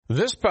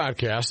This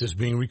podcast is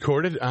being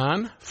recorded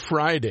on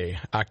Friday,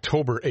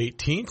 October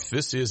 18th.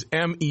 This is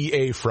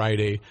MEA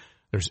Friday.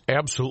 There's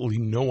absolutely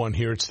no one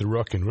here. It's the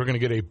Rook, and we're going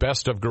to get a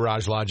best of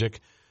Garage Logic,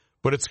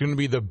 but it's going to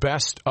be the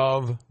best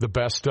of the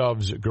best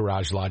ofs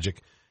Garage Logic,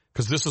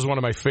 because this is one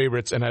of my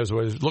favorites, and as I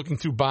was looking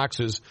through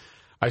boxes,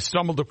 I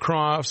stumbled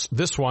across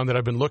this one that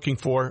I've been looking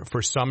for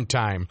some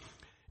time.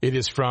 It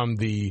is from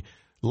the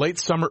late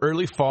summer,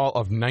 early fall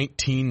of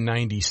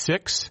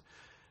 1996.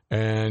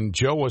 And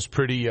Joe was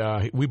pretty,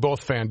 we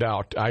both fanned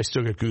out. I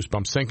still get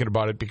goosebumps thinking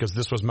about it because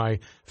this was my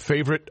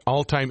favorite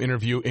all-time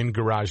interview in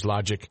Garage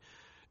Logic.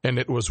 And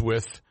it was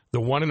with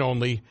the one and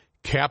only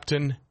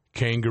Captain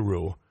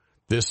Kangaroo.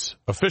 This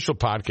official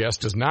podcast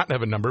does not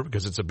have a number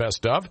because it's a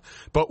best of,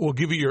 but we'll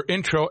give you your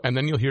intro and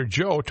then you'll hear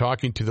Joe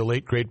talking to the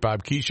late, great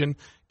Bob Keeshan,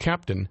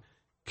 Captain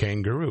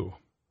Kangaroo.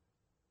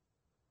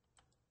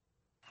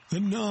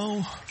 And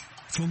now,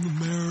 from the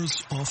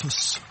mayor's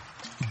office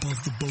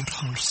above the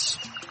boathouse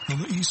on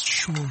the east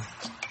shore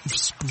of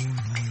Spoon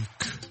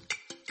Lake,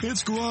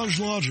 it's Garage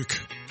Logic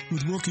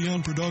with Rookie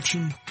on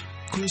production,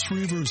 Chris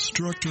Reavers,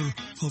 director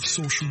of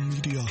social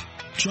media,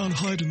 John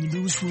Hyde in the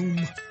newsroom,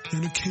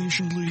 and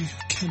occasionally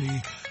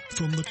Kenny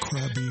from the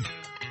Krabby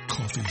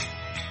Coffee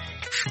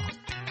Shop.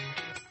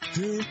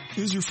 Here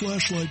is your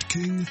flashlight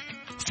king,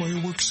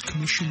 fireworks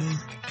commissioner,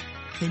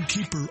 and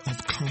keeper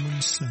of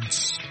common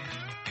sense,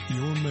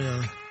 your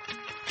mayor,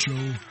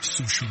 Joe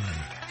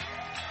Soucheray.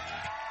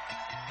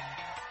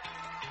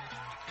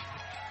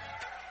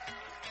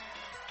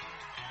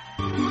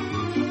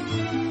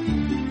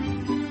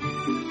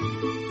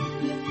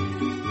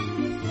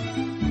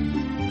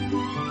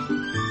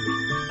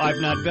 I've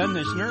not been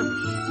this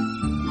nervous.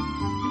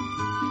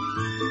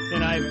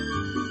 And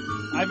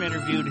I've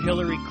interviewed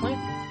Hillary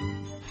Clinton.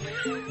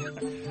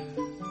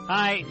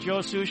 Hi, Joe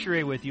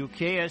Soucheray with you,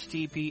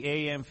 KSTP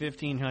AM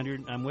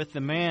 1500. I'm with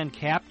the man,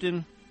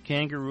 Captain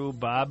Kangaroo,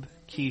 Bob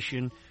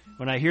Keeshan.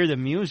 When I hear the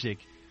music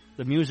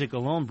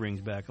alone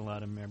brings back a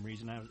lot of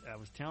memories. And I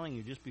was telling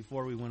you just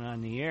before we went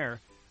on the air,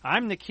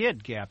 I'm the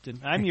kid, Captain.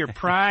 I'm your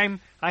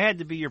prime. I had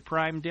to be your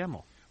prime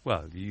demo.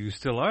 Well, you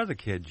still are the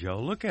kid, Joe.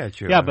 Look at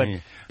you. Yeah,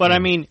 when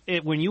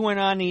you went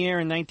on the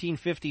air in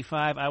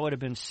 1955, I would have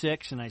been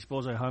 6, and I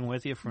suppose I hung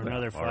with you for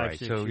another 5,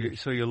 6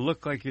 years. So you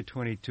look like you're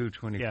 22,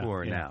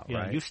 24 now,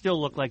 right? You still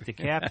look like the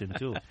captain,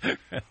 too.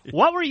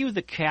 What were you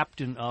the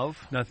captain of?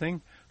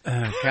 Nothing.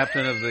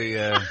 Captain of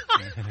the...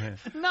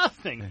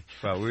 Nothing.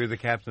 Well, we were the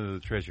captain of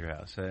the Treasure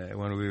House.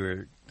 When we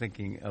were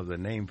thinking of the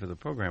name for the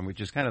program, which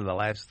is kind of the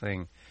last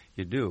thing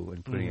you do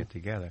in putting it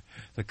together.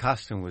 The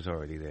costume was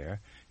already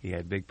there. He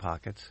had big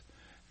pockets.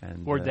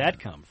 And where'd that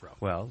come from?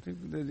 Well,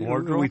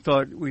 we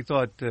thought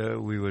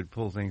we would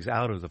pull things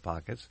out of the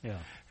pockets. Yeah.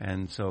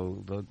 And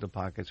so the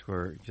pockets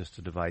were just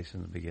a device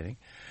in the beginning.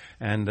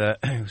 And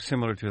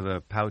similar to the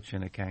pouch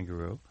in a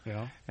kangaroo.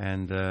 Yeah.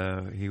 And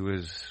a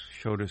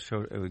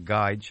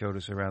guide showed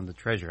us around the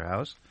treasure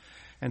house.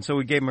 And so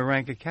we gave him a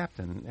rank of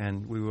captain,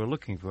 and we were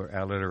looking for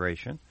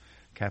alliteration.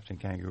 Captain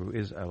Kangaroo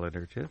is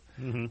alliterative,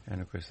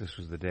 and of course this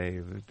was the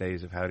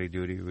days of Howdy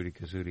Doody, Rudy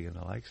Kazooty, and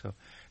the like. So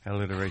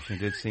alliteration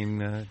did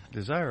seem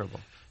desirable.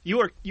 You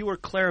were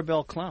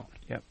Clarabelle Clown.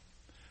 Yep,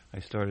 I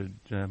started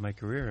my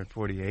career at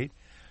 48,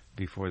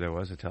 before there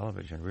was a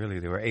television. Really,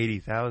 there were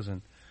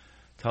 80,000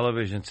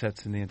 television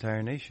sets in the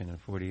entire nation in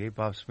 48.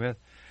 Bob Smith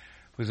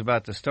was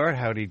about to start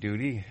Howdy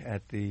Doody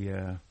at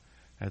the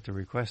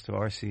request of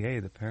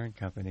RCA, the parent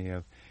company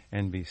of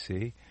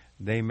NBC.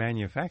 They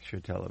manufacture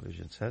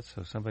television sets,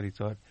 so somebody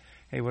thought,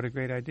 hey, what a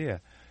great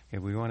idea.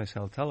 If we want to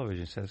sell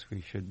television sets,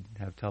 we should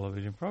have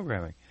television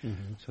programming.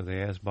 So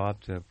they asked Bob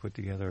to put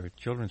together a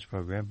children's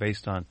program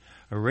based on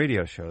a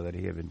radio show that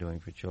he had been doing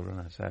for children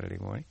on Saturday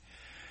morning.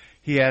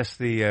 He asked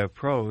the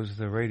pros,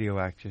 the radio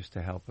actors,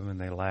 to help him,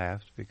 and they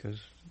laughed because,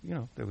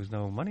 there was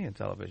no money in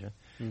television.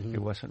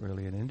 It wasn't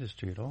really an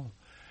industry at all.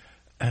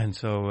 And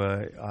so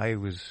I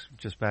was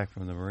just back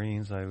from the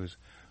Marines. I was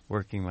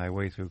working my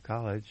way through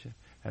college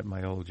at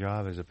my old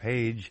job as a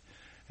page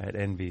at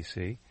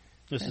NBC.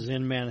 This is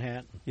in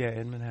Manhattan? Yeah,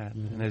 in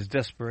Manhattan. And as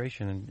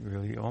desperation, and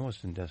really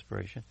almost in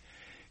desperation,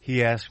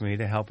 he asked me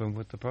to help him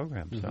with the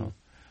program. So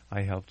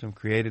I helped him,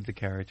 created the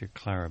character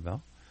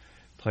Clarabelle,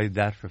 played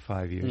that for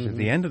 5 years. At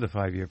the end of the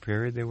 5-year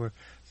period, there were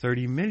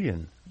 30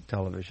 million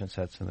television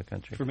sets in the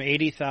country. From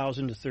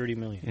 80,000 to 30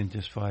 million. In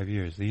just 5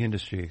 years. The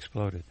industry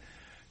exploded.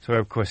 So,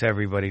 of course,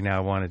 everybody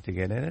now wanted to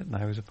get in it, and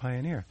I was a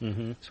pioneer.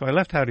 So I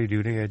left Howdy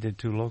Doody. I did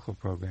 2 local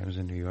programs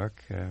in New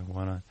York,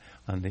 one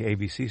on the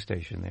ABC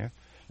station there.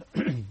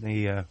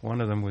 One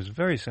of them was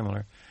very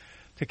similar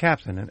to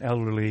Captain, an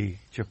elderly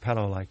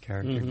Geppetto-like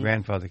character,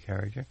 grandfather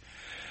character.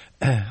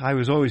 I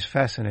was always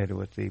fascinated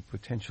with the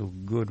potential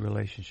good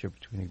relationship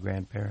between a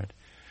grandparent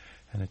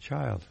and a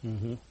child.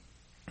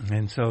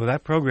 And so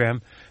that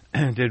program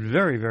did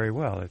very, very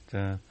well.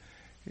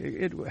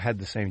 It had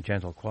the same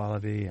gentle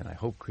quality and, I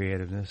hope,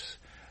 creativeness.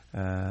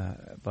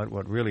 But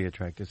what really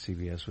attracted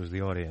CBS was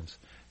the audience.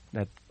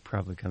 That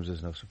probably comes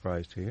as no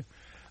surprise to you.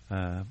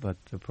 But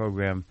the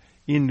program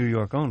in New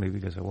York only,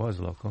 because it was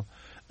local,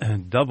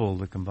 double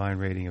the combined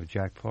rating of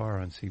Jack Paar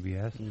on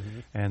CBS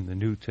and the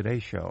new Today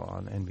Show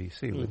on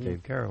NBC with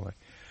Dave Garroway.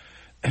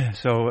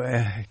 So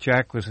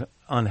Jack was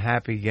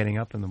unhappy getting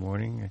up in the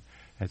morning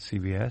at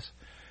CBS,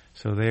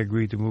 so they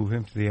agreed to move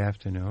him to the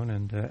afternoon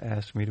and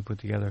asked me to put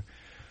together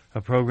a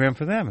program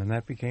for them, and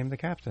that became The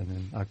Captain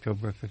in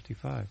October of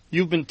 '55.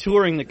 You've been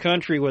touring the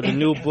country with a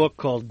new book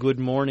called Good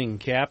Morning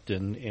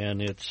Captain,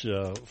 and it's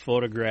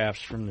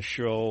photographs from the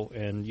show,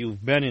 and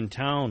you've been in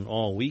town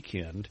all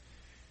weekend,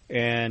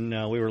 and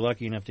we were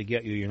lucky enough to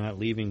get you. You're not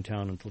leaving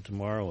town until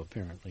tomorrow,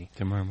 apparently.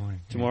 Tomorrow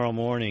morning. Tomorrow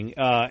morning.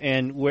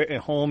 And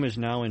home is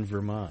now in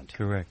Vermont.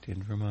 Correct,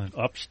 in Vermont.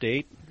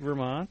 Upstate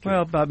Vermont?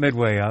 Well, about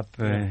midway up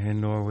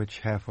in Norwich,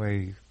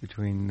 halfway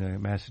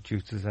between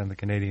Massachusetts and the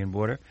Canadian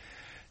border.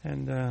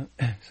 And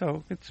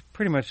so it's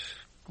pretty much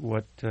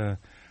what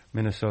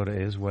Minnesota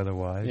is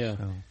weather-wise. Yeah.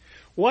 So.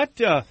 What,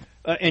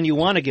 and you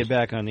want to get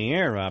back on the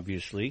air,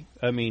 obviously.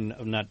 I mean,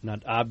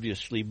 not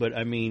obviously, but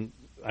I mean,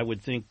 I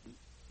would think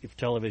if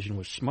television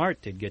was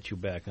smart, they'd get you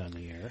back on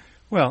the air.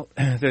 Well,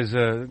 I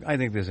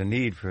think there's a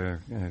need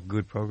for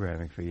good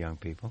programming for young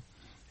people.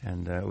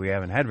 And we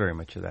haven't had very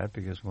much of that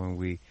because when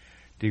we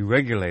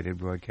deregulated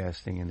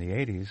broadcasting in the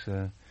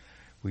 80s,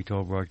 we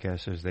told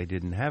broadcasters they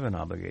didn't have an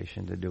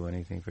obligation to do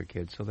anything for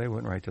kids, so they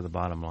went right to the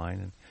bottom line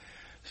and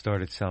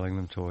started selling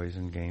them toys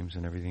and games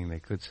and everything they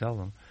could sell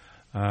them.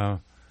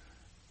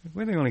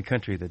 We're the only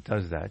country that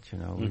does that, you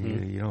know.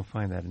 You don't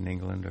find that in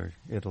England or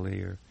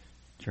Italy or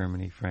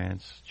Germany,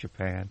 France,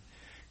 Japan.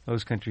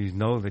 Those countries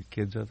know that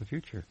kids are the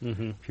future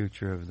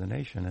of the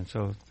nation, and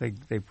so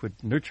they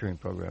put nurturing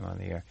program on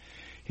the air.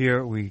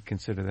 Here we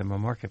consider them a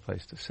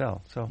marketplace to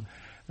sell. So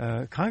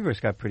Congress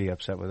got pretty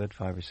upset with it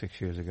 5 or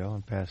 6 years ago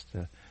and passed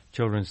the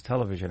Children's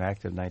Television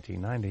Act of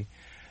 1990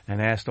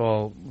 and asked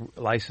all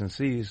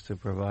licensees to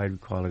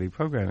provide quality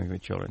programming for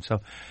children.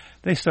 So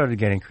they started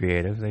getting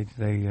creative. They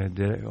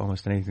did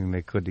almost anything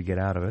they could to get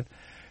out of it,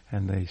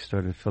 and they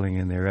started filling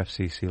in their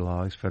FCC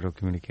logs, Federal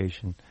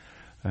Communication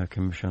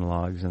Commission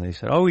logs, and they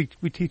said, "Oh,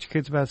 we teach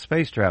kids about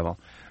space travel.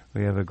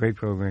 We have a great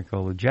program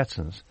called the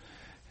Jetsons,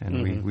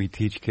 and we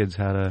teach kids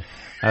how to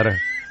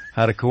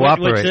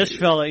cooperate." What's this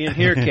fella in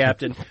here,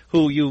 Captain,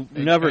 who you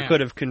never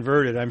could have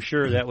converted? I'm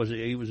sure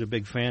he was a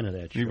big fan of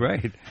that show.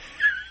 Right.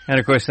 And,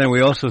 of course, then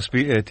we also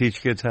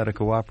teach kids how to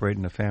cooperate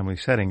in a family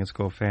setting. It's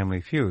called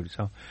Family Feud.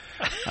 So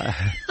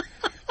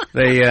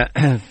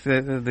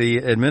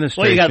the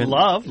administration... Well, you got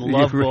Love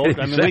Boat.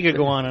 Exactly. I mean, we could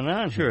go on and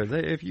on. Sure.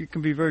 If you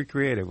can be very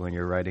creative when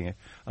you're writing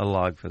a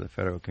log for the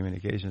Federal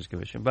Communications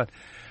Commission. But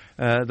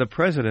the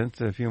president,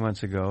 a few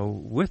months ago,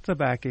 with the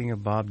backing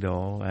of Bob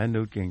Dole and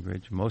Newt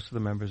Gingrich, most of the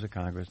members of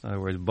Congress, in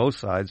other words, both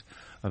sides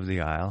of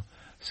the aisle,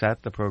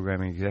 sat the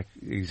programming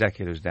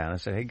executives down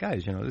and said, "Hey,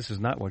 guys, you know, this is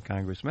not what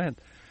Congress meant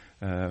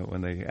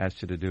when they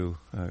asked you to do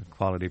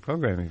quality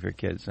programming for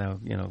kids. Now,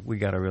 you know, we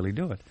got to really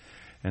do it."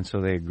 And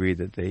so they agreed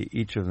that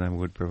each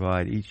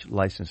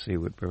licensee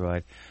would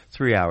provide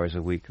 3 hours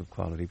a week of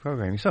quality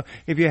programming. So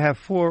if you have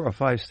 4 or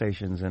 5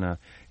 stations in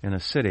a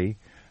city,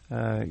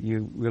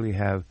 you really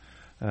have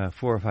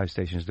 4 or 5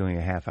 stations doing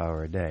a half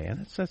hour a day,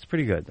 and that's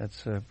pretty good.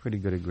 That's a pretty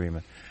good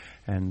agreement.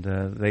 And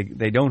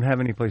they don't have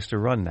any place to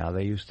run now.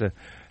 They used to,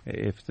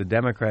 if the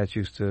Democrats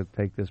used to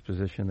take this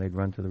position, they'd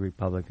run to the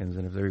Republicans,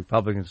 and if the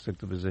Republicans took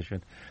the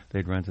position,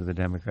 they'd run to the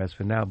Democrats.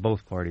 But now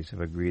both parties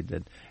have agreed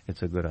that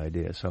it's a good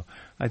idea. So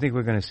I think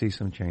we're going to see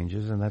some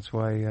changes, and that's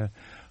why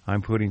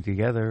I'm putting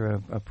together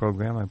a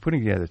program. I'm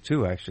putting together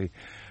 2, actually.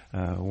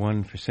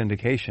 One for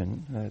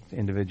syndication,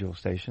 individual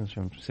stations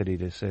from city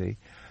to city.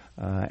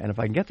 And if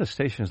I can get the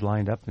stations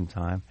lined up in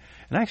time,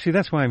 and actually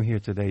that's why I'm here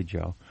today,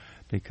 Joe,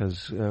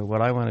 because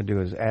what I want to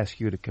do is ask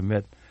you to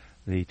commit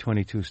the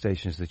 22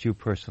 stations that you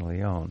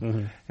personally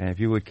own. And if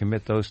you would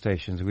commit those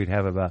stations, we'd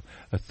have about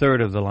a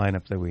third of the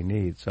lineup that we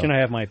need. So can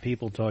I have my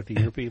people talk to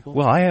your people?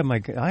 Well, I have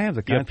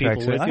the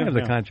contracts. I have the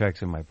Yeah.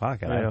 contracts in my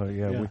pocket.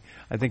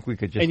 I think we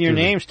could just. And your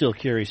name still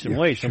carries some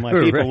weight, so my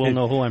people will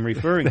know who I'm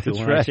referring to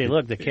when I say,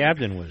 "Look, the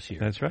captain was here."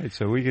 That's right.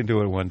 So we can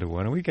do it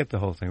 1-to-1, and we get the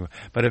whole thing.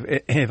 But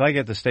if I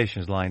get the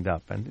stations lined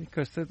up, and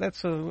because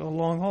that's a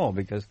long haul,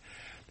 because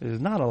there's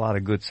not a lot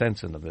of good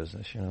sense in the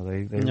business. You know,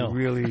 they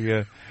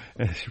really,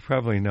 as you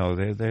probably know,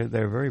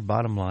 they're very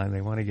bottom line.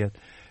 They want to get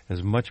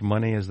as much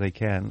money as they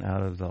can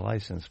out of the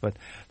license. But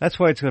that's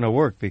why it's going to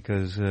work,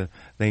 because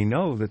they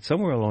know that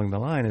somewhere along the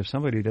line, if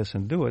somebody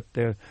doesn't do it,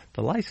 the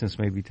license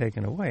may be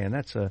taken away, and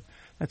that's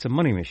a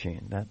money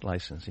machine, that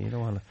license. You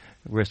don't want to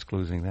risk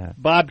losing that.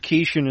 Bob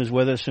Keeshan is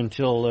with us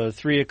until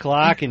 3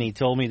 o'clock, and he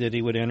told me that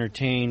he would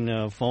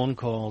entertain phone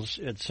calls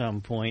at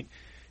some point.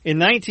 In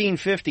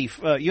 1950,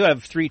 you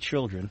have 3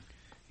 children.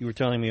 You were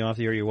telling me off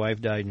the air your wife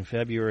died in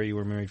February. You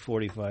were married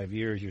 45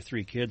 years. Your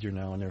 3 kids are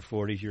now in their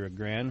 40s. You're a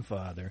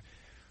grandfather.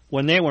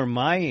 When they were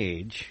my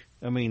age,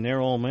 I mean, their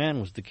old man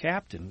was the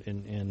captain.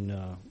 And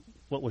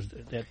what was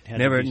that?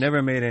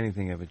 Never made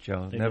anything of it,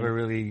 Joe. Never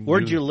really.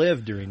 Where'd you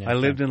live during that I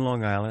time? lived in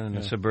Long Island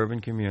in a suburban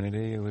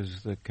community. It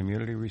was the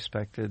community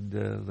respected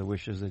the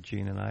wishes that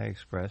Gene and I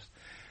expressed.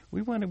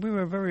 We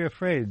were very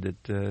afraid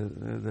that,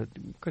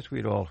 of course,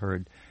 we'd all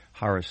heard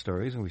horror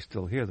stories, and we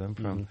still hear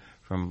them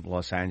from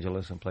Los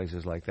Angeles and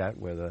places like that,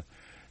 where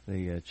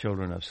the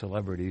children of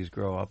celebrities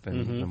grow up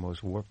in the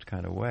most warped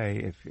kind of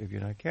way if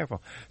you're not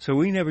careful. So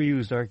we never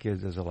used our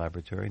kids as a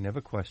laboratory,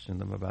 never questioned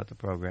them about the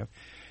program.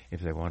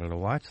 If they wanted to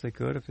watch, they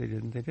could. If they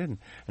didn't, they didn't.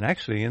 And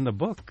actually, in the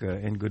book,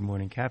 in Good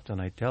Morning Captain,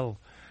 I tell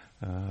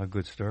a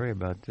good story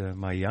about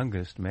my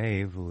youngest,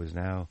 Maeve,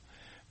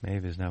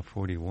 Maeve is now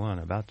 41,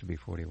 about to be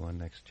 41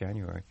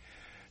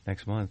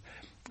 next month.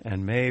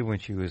 And Maeve, when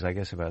she was, I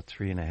guess, about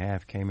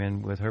 3.5, came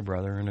in with her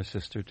brother and her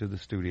sister to the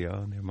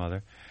studio and their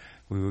mother.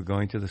 We were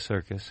going to the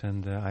circus,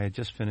 and I had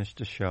just finished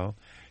the show.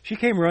 She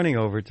came running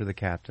over to the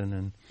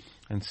captain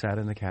and sat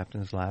in the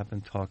captain's lap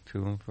and talked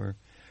to him for,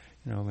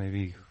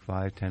 maybe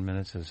 5-10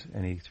 minutes, as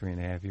any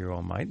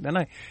 3.5-year-old might. Then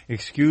I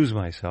excused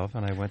myself,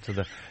 and I went to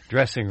the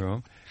dressing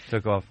room,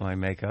 took off my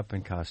makeup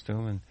and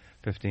costume, and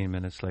 15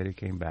 minutes later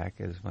came back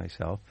as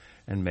myself.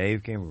 And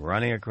Maeve came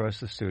running across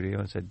the studio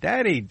and said,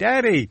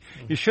 Daddy,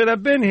 you should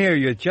have been here.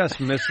 You just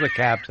missed the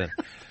captain.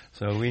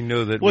 So we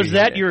knew that. Was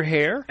that your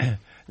hair?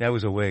 That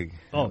was a wig.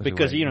 Oh,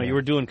 because, you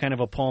were doing kind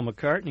of a Paul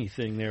McCartney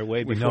thing there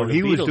way before the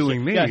he Beatles. Was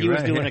doing me. Yeah, he was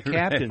right. doing a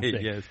captain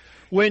thing. Yes.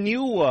 When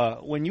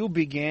you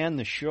began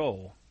the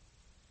show,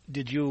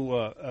 did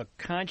you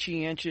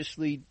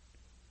conscientiously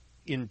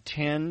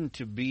intend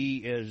to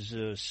be as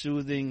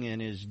soothing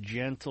and as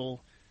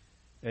gentle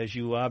as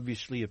you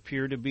obviously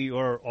appear to be,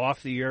 or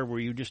off the air were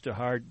you just a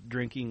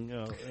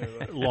hard-drinking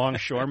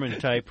longshoreman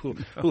type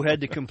who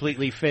had to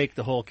completely fake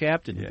the whole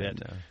captain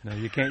bit? No,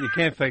 you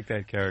can't fake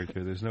that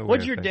character. There's no way. What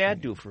did your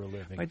dad do for a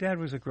living? My dad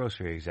was a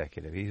grocery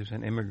executive. He was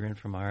an immigrant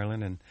from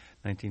Ireland in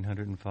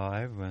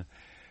 1905.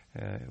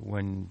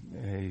 When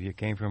you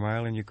came from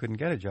Ireland, you couldn't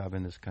get a job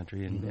in this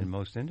country in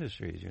most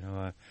industries.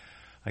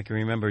 I can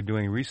remember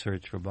doing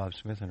research for Bob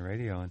Smith on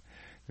radio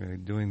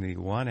and doing the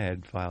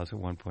one-ad files at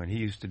one point. He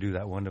used to do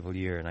that wonderful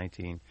year,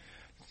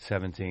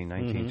 1917,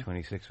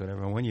 1926,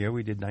 whatever. And one year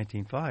we did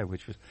 1905,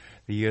 which was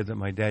the year that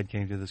my dad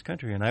came to this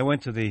country. And I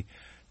went to the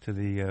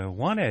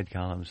one-ad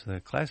columns,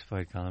 the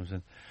classified columns,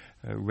 and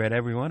read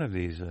every one of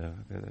these.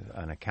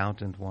 An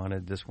accountant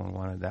wanted, this one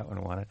wanted, that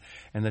one wanted.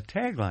 And the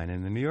tagline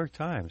in the New York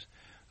Times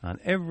on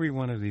every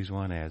one of these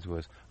one-ads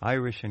was,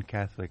 Irish and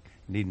Catholic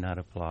need not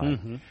apply.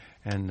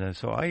 And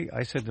so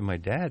I said to my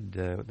dad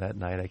that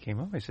night I came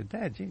home, I said,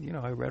 Dad,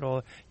 I read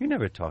all, you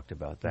never talked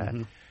about that.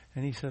 And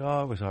he said,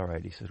 it was all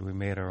right. He said, we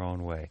made our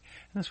own way.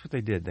 And that's what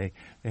they did. They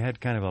had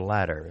kind of a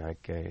ladder.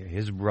 Like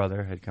his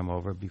brother had come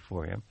over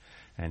before him,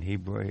 and he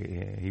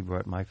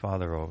brought my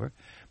father over.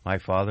 My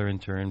father, in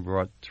turn,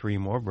 brought 3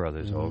 more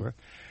brothers over.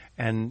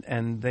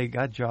 And they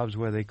got jobs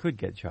where they could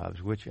get jobs,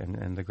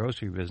 and the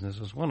grocery business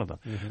was one of them.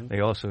 They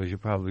also, as you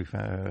probably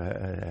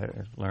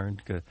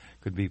learned,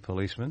 could be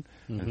policemen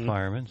and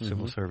firemen,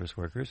 civil service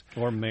workers,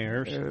 or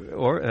mayors,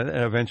 or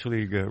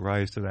eventually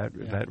rise to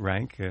that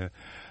rank.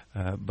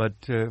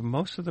 But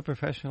most of the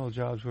professional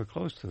jobs were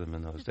close to them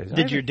in those days.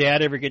 Did your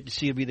dad ever get to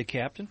see you be the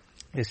captain?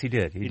 Yes, he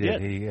did. He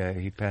did.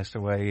 He passed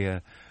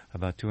away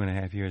about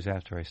 2.5 years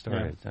after I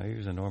started. Yeah. He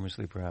was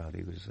enormously proud.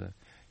 He was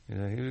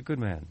a good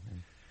man.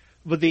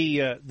 But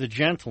the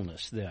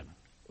gentleness then,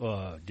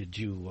 did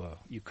you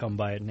come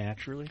by it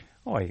naturally?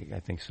 Oh,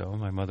 I think so.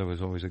 My mother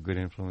was always a good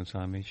influence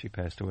on me. She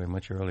passed away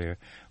much earlier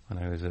when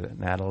I was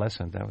an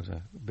adolescent. That was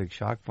a big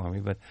shock for me.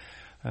 But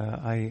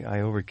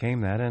I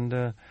overcame that,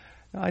 and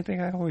I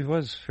think I always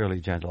was fairly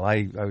gentle.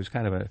 I was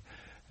kind of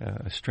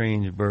a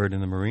strange bird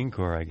in the Marine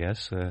Corps, I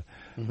guess.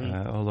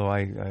 Although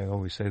I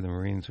always say the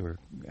Marines were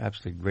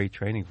absolutely great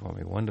training for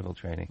me, wonderful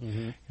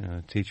training.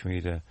 Teach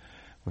me to,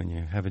 when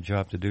you have a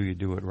job to do, you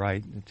do it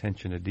right,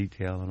 attention to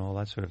detail and all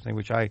that sort of thing,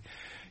 which I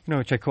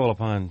call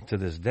upon to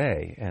this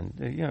day. And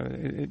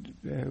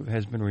it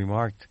has been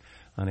remarked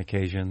on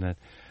occasion that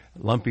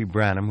Lumpy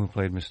Branham, who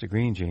played Mr.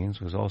 Green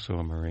Jeans, was also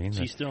a Marine. Is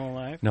he still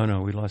alive?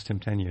 No, we lost him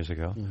 10 years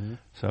ago.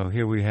 So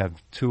here we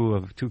have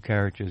two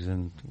characters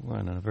in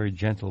a very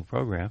gentle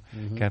program,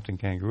 Captain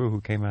Kangaroo, who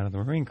came out of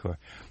the Marine Corps.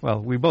 Well,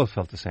 we both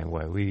felt the same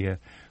way.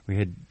 We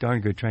had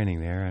darn good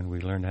training there, and we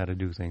learned how to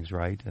do things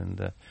right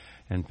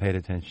and paid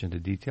attention to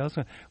details.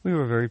 So we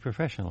were very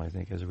professional, I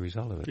think, as a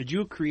result of it. Did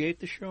you create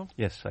the show?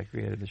 Yes, I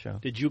created the show.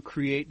 Did you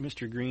create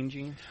Mr. Green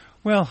Jeans?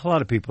 Well, a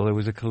lot of people. It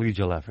was a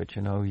collegial effort.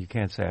 You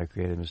can't say I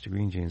created Mr.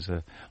 Green Jeans.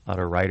 A lot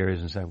of writers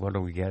and said, what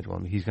do we get? Well,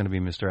 he's going to be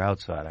Mr.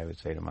 Outside, I would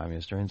say to my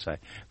Mr. Inside.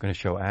 Going to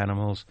show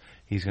animals.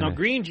 Now,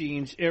 Green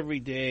Jeans, every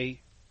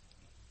day,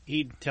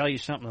 he'd tell you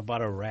something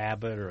about a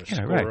rabbit or a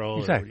squirrel.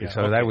 Right, exactly.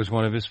 That was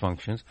one of his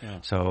functions.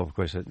 Yeah. So, of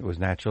course, it was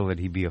natural that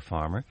he be a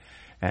farmer.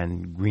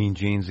 And Green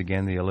Jeans,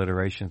 again, the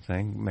alliteration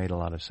thing, made a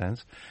lot of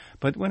sense.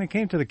 But when it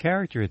came to the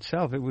character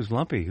itself, it was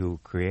Lumpy who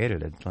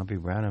created it. Lumpy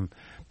Branham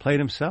played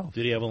himself.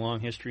 Did he have a long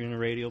history in the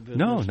radio business?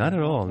 No, not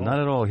at all. Not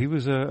at all. He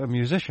was a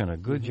musician, a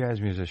good jazz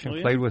musician.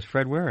 Played with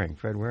Fred Waring.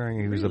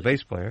 He was the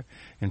bass player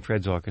in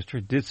Fred's orchestra.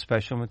 Did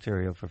special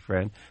material for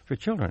Fred for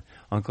children,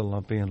 Uncle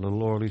Lumpy and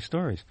Little Orly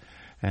Stories.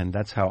 And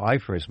that's how I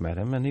first met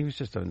him. And he was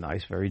just a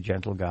nice, very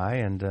gentle guy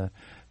and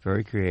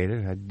very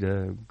creative, had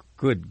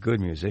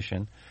good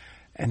musician.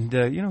 And,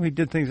 he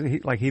did things,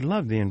 he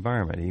loved the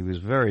environment. He was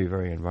very,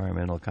 very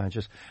environmental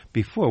conscious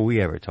before we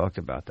ever talked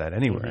about that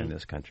anywhere in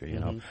this country.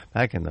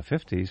 Back in the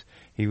 50s,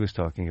 he was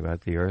talking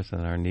about the earth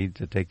and our need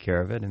to take care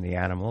of it and the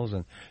animals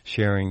and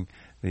sharing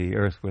the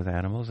earth with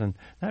animals. And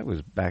that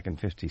was back in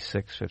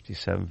 56,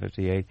 57,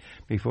 58,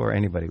 before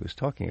anybody was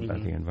talking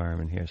about the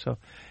environment here. So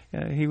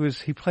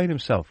he played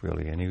himself,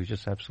 really, and he was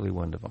just absolutely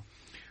wonderful.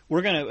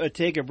 We're going to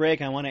take a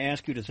break. I want to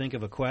ask you to think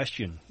of a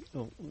question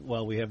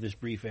while we have this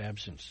brief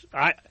absence.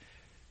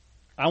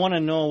 I want to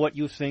know what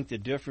you think the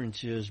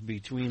difference is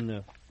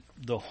between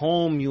the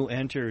home you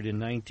entered in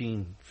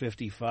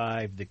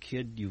 1955, the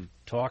kid you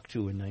talked to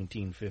in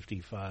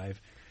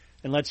 1955,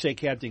 and let's say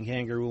Captain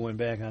Kangaroo went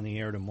back on the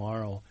air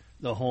tomorrow,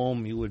 the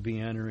home you would be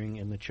entering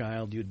and the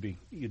child you'd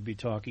be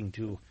talking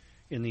to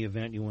in the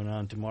event you went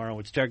on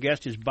tomorrow. Our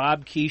guest is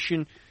Bob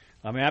Keeshan.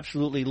 I'm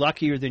absolutely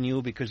luckier than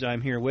you because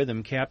I'm here with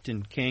him,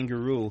 Captain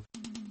Kangaroo.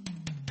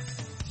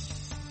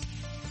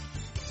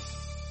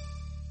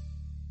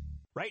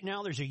 Right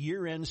now, there's a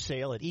year-end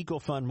sale at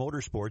EcoFun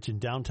Motorsports in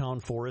downtown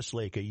Forest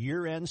Lake, a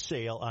year-end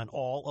sale on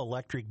all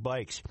electric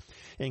bikes,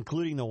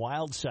 including the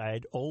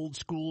Wildside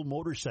old-school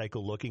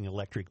motorcycle-looking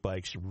electric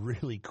bikes,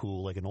 really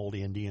cool, like an old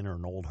Indian or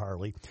an old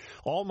Harley,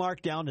 all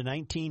marked down to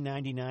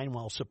 $19.99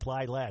 while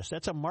supply lasts.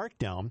 That's a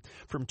markdown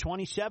from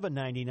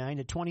 $27.99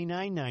 to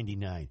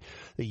 $29.99.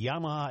 The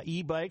Yamaha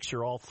e-bikes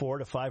are all $400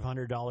 to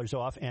 $500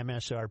 off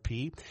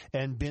MSRP,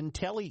 and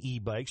Bintelli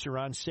e-bikes are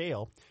on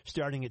sale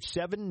starting at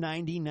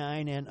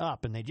 $7.99 and up.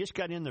 And they just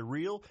got in the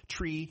Real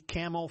Tree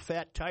Camo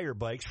Fat Tire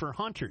bikes for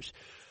hunters.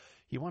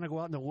 You want to go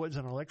out in the woods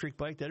on an electric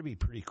bike? That'd be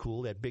pretty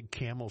cool, that big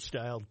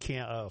camel-styled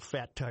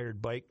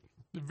fat-tired bike.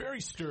 Very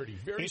sturdy,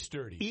 very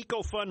sturdy.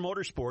 EcoFun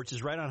Motorsports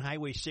is right on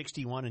Highway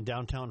 61 in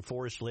downtown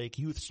Forest Lake.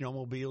 Youth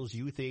snowmobiles,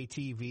 youth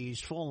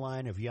ATVs, full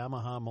line of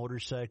Yamaha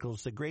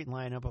motorcycles, the great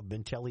lineup of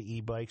Bintelli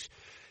e-bikes,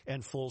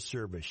 and full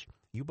service.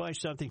 You buy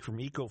something from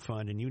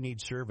EcoFund and you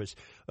need service,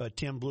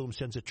 Tim Bloom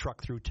sends a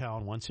truck through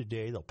town once a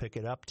day. They'll pick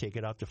it up, take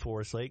it out to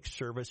Forest Lake,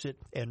 service it,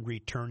 and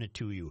return it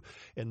to you.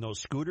 And the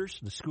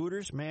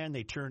scooters, man,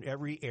 they turn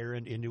every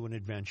errand into an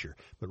adventure.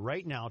 But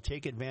right now,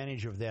 take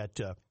advantage of that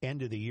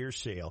end-of-the-year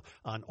sale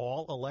on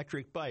all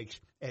electric bikes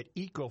at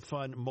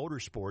EcoFun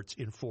Motorsports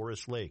in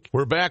Forest Lake.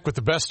 We're back with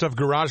the best of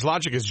Garage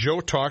Logic as Joe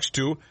talks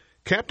to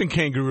Captain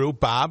Kangaroo,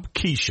 Bob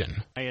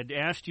Keeshan. I had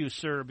asked you,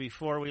 sir,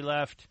 before we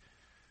left,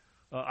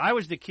 I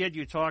was the kid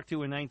you talked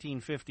to in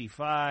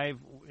 1955,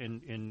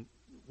 and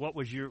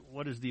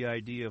what is the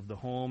idea of the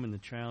home and the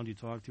child you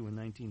talked to in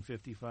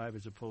 1955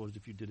 as opposed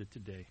if you did it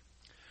today?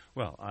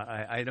 Well,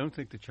 I don't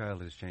think the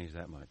child has changed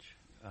that much.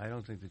 I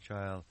don't think the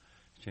child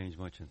has changed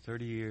much in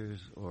 30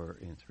 years or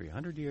in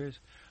 300 years.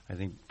 I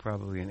think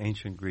probably in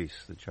ancient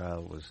Greece the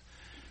child was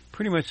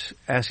pretty much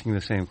asking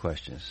the same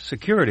questions,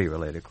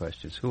 security-related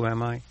questions. Who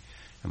am I?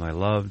 Am I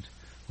loved?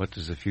 What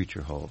does the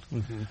future hold?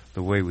 Mm-hmm.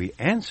 The way we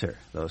answer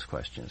those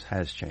questions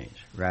has changed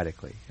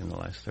radically in the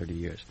last 30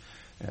 years.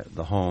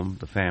 The home,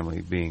 the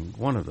family being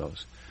one of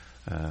those.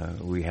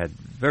 We had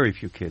very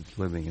few kids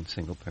living in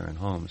single-parent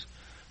homes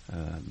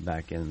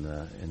back in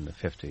the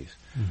 50s.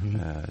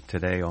 Mm-hmm.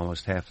 Today,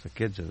 almost half the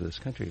kids of this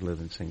country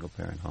live in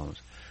single-parent homes.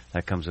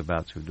 That comes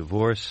about through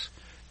divorce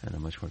and a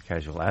much more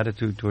casual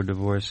attitude toward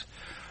divorce.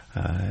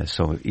 It's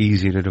so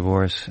easy to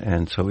divorce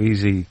and so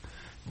easy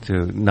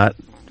to not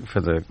for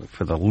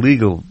the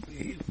legal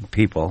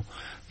people,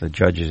 the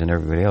judges and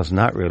everybody else,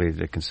 not really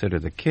to consider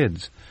the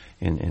kids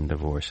in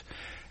divorce.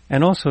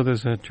 And also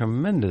there's a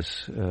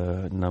tremendous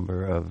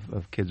number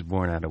of kids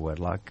born out of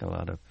wedlock, a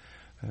lot of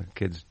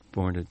kids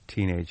born to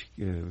teenage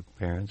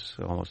parents,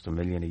 almost 1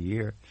 million a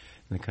year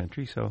in the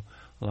country. So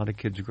a lot of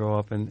kids grow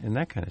up in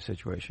that kind of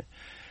situation.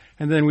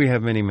 And then we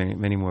have many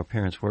more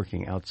parents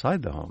working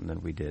outside the home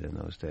than we did in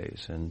those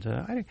days. And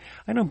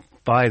I don't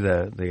buy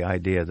the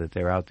idea that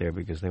they're out there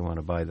because they want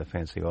to buy the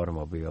fancy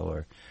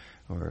automobile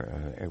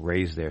or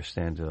raise their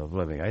standard of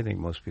living. I think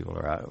most people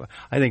are out.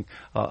 I think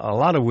a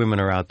lot of women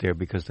are out there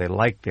because they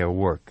like their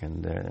work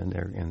and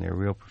they're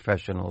real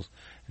professionals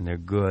and they're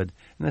good,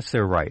 and that's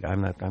their right.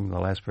 I'm the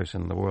last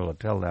person in the world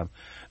to tell them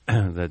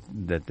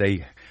that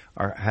they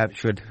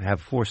should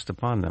have forced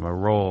upon them a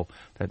role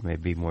that may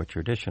be more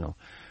traditional.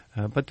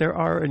 But there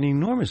are an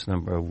enormous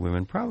number of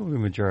women, probably a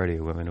majority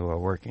of women who are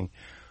working,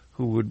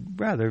 who would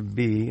rather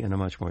be in a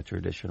much more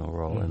traditional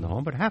role in the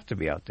home, but have to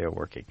be out there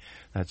working.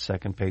 That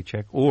second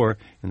paycheck, or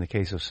in the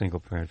case of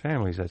single-parent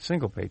families, that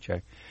single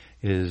paycheck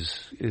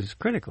is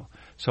critical.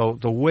 So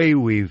the way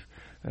we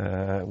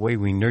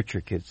nurture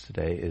kids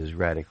today is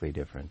radically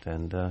different,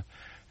 and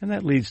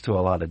that leads to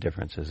a lot of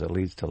differences. It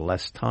leads to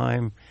less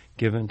time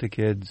given to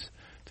kids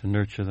to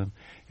nurture them.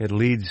 It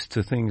leads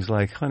to things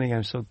like, honey,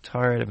 I'm so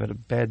tired, I've had a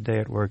bad day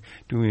at work,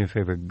 do me a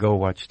favor, go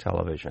watch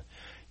television.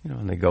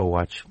 And they go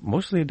watch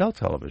mostly adult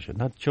television,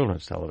 not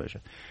children's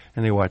television.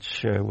 And they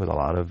watch with a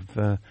lot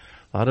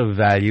of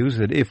values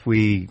that if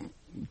we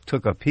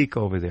took a peek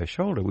over their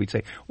shoulder, we'd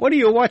say, what are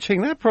you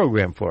watching that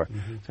program for?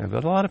 Mm-hmm.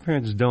 But a lot of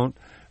parents don't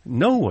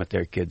know what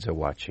their kids are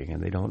watching,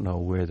 and they don't know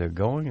where they're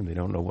going, and they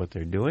don't know what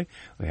they're doing.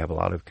 We have a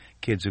lot of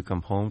kids who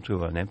come home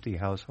to an empty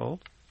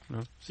household.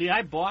 No? See,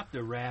 I bought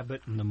the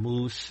rabbit and the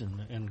moose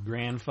and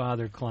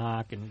grandfather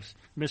clock and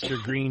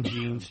Mr. Green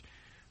Jeans.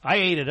 I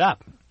ate it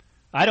up.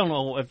 I don't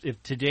know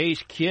if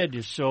today's kid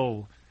is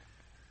so.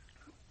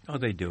 Oh,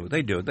 they do.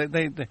 They do.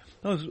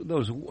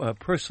 Those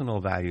personal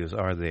values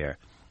are there,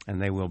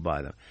 and they will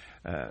buy them.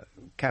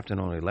 Captain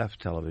only left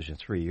television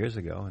 3 years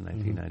ago in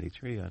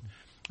 1993,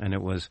 and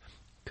it was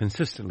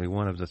consistently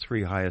one of the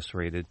 3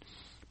 highest-rated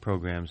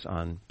programs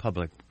on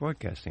public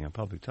broadcasting, on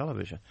public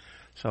television.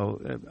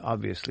 So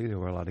obviously there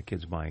were a lot of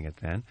kids buying it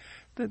then.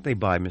 They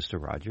buy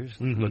Mr. Rogers.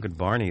 Look at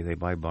Barney. They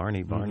buy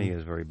Barney. Barney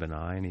is very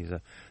benign.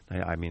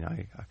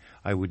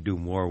 I would do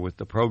more with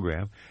the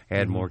program,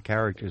 add more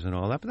characters and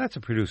all that. But that's a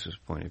producer's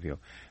point of view.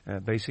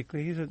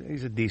 Basically, he's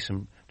a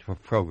decent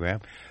program.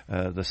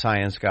 The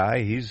science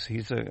guy,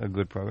 he's a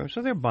good program.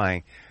 So they're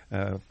buying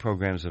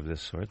programs of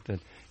this sort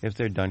that, if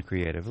they're done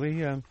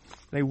creatively,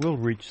 they will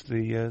reach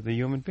the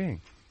human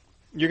being.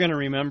 You're going to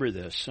remember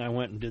this. I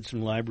went and did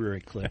some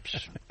library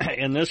clips,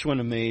 and this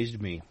one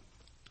amazed me.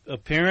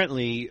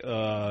 Apparently,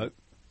 it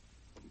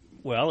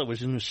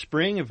was in the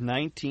spring of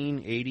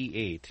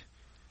 1988.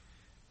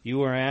 You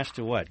were asked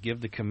to what? Give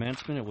the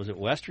commencement? It was at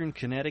Western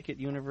Connecticut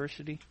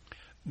University?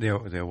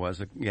 There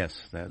was yes.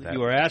 That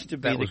you were asked to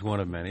be. That was one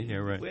of many. Yeah,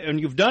 right. And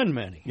you've done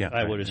many, yeah,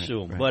 I would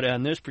assume. Right. But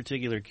on this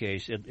particular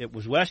case, it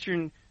was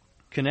Western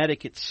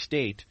Connecticut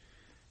State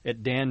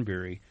at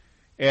Danbury,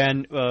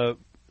 and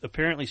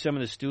apparently some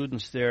of the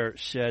students there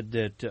said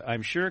that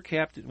I'm sure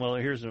Captain. Well,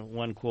 here's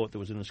one quote that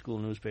was in the school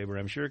newspaper.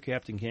 I'm sure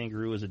Captain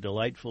Kangaroo is a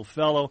delightful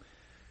fellow,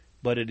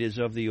 but it is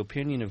of the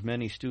opinion of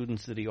many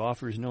students that he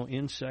offers no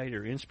insight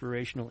or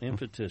inspirational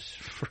impetus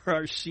for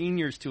our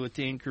seniors to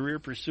attain career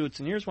pursuits.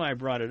 And here's why I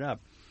brought it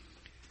up.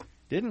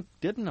 Didn't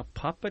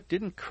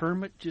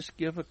Kermit just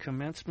give a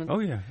commencement? Oh,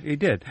 yeah, he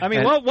did. I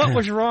mean, what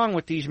was wrong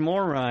with these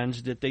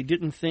morons that they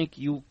didn't think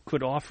you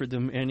could offer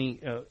them any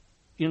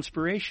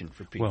inspiration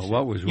for people? Well,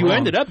 what was wrong? You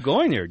ended up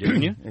going there,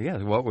 didn't you?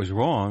 Yeah, what was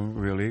wrong,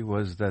 really,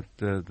 was that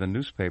the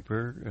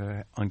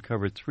newspaper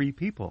uncovered 3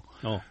 people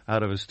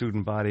out of a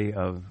student body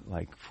of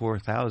like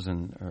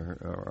 4,000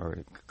 or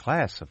a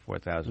class of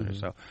 4,000 or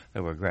so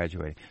that were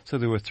graduating. So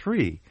there were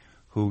 3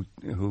 who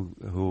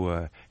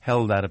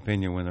held that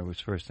opinion when it was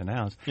first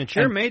announced. It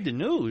sure made the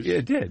news.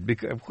 It did.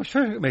 Because, well,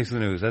 sure, it makes the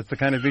news. That's the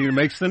kind of thing that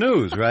makes the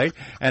news, right?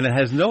 And it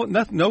has no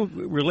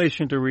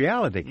relation to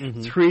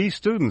reality. 3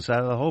 students out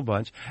of the whole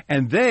bunch,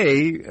 and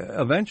they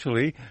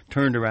eventually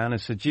turned around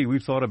and said, "Gee,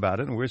 we've thought about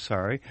it, and we're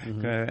sorry."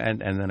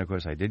 And then, of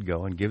course, I did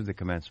go and give the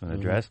commencement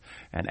address.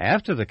 And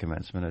after the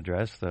commencement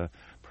address, the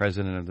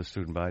president of the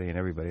student body and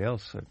everybody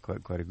else,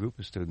 quite a group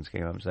of students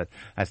came up and said,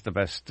 "That's the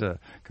best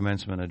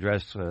commencement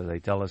address they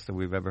tell us that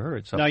we've ever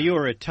heard." So now, you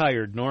are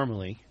retired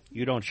normally.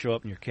 You don't show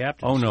up in your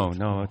captain's suit.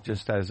 No,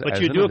 just as But as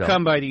you an do adult.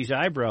 come by these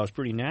eyebrows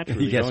pretty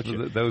naturally, yes, don't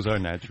you? those are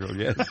natural,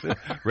 yes.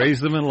 Raise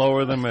them and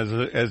lower them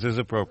as is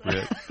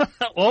appropriate.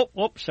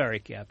 Sorry,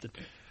 Captain.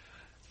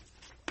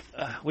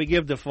 We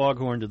give the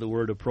foghorn to the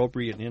word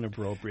appropriate and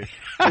inappropriate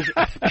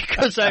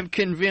because I'm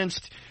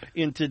convinced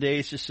in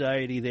today's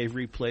society they've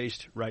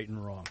replaced right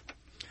and wrong.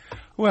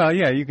 Well,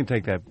 yeah, you can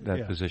take that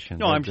position.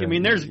 No, but, I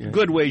mean, there's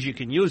good ways you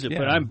can use it,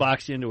 but I'm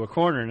boxed into a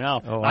corner now.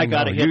 Oh, I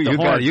got to hit the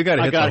horn. You got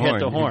to hit the horn.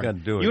 The horn. You got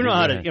to do it. You know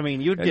how to. I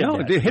mean, you did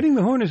that. Hitting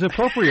the horn is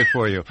appropriate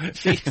for you.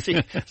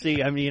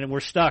 See. I mean, we're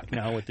stuck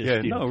now with this.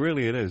 Yeah, deal. no,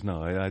 really, it is.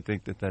 No, I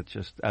think that's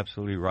just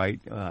absolutely right.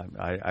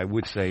 I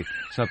would say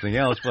something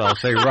else, but I'll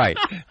say right.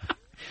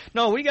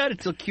 No, we got it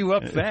to queue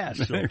up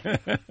fast. So.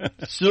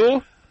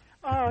 Sue?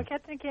 Oh,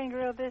 Captain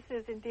Kangaroo, this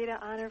is indeed an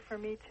honor for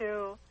me,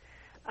 too.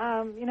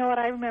 You know what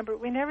I remember?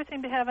 We never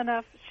seemed to have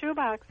enough shoe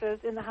boxes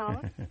in the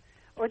house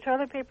or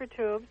toilet paper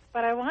tubes,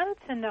 but I wanted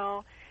to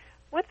know,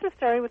 what's the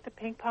story with the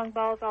ping pong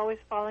balls always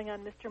falling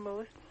on Mr.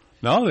 Moose?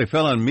 No, they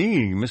fell on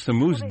me. Mr.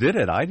 Moose did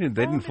it. They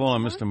didn't fall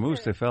on Mr.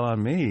 Moose. They fell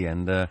on me,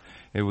 and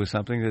it was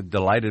something that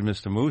delighted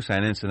Mr. Moose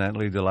and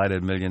incidentally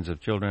delighted millions of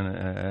children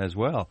as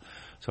well.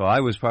 So I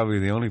was probably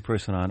the only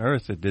person on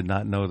earth that did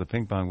not know the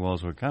ping pong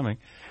balls were coming,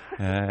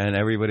 and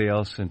everybody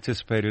else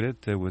anticipated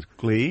it with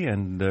glee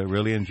and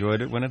really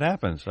enjoyed it when it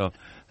happened. So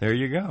there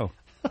you go.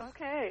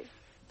 Okay.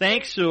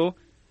 Thanks, Sue.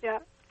 Yeah.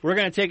 We're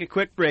going to take a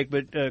quick break,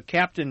 but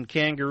Captain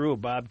Kangaroo,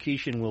 Bob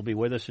Keeshan, will be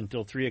with us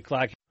until 3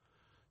 o'clock.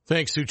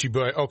 Thanks, Suchi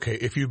Boy. Okay,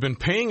 if you've been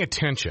paying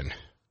attention,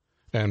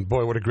 and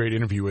boy, what a great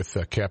interview with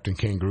Captain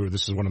Kangaroo.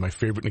 This is one of my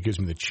favorite, and it gives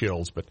me the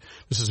chills, but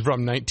this is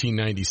from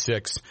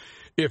 1996.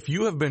 If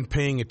you have been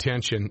paying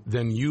attention,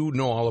 then you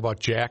know all about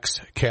Jack's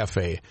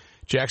Cafe.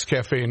 Jack's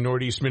Cafe in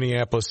Northeast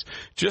Minneapolis,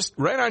 just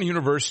right on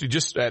University,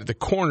 just at the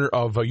corner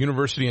of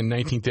University and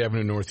 19th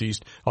Avenue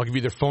Northeast. I'll give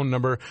you their phone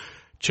number.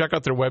 Check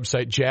out their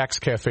website,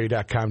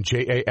 jackscafe.com,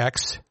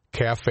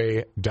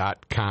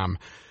 jaxcafe.com.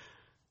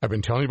 I've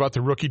been telling you about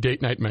the rookie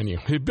date night menu.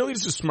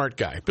 Billy's a smart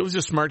guy. Billy's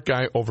a smart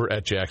guy over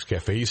at Jack's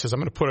Cafe. He says, I'm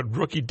going to put a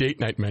rookie date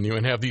night menu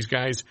and have these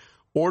guys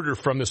order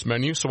from this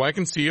menu so I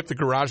can see if the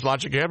Garage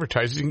Logic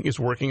advertising is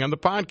working on the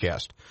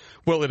podcast.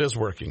 Well, it is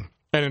working.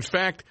 And in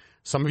fact,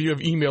 Some of you have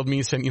emailed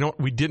me saying, you know what,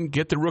 we didn't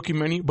get the rookie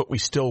menu, but we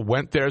still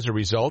went there as a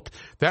result.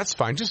 That's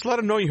fine. Just let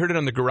them know you heard it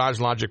on the Garage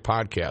Logic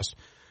podcast.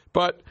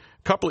 But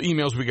a couple of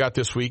emails we got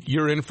this week.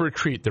 You're in for a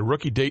treat. The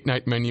rookie date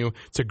night menu.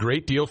 It's a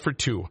great deal for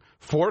two.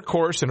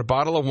 4-course and a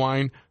bottle of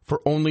wine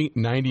for only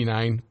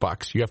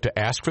 $99. You have to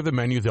ask for the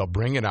menu. They'll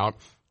bring it out.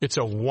 It's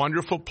a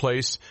wonderful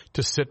place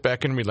to sit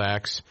back and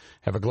relax,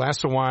 have a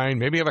glass of wine,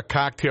 maybe have a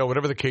cocktail,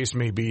 whatever the case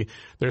may be.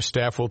 Their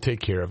staff will take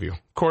care of you.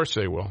 Of course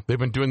they will. They've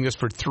been doing this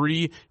for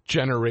 3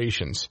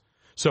 generations.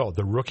 So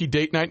the rookie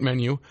date night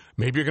menu,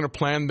 maybe you're going to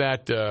plan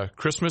that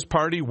Christmas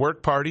party,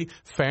 work party,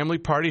 family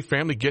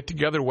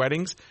get-together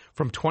weddings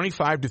from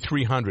 $25 to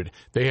 $300.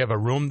 They have a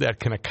room that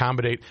can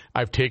accommodate.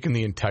 I've taken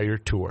the entire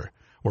tour.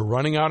 We're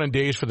running out on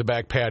days for the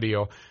back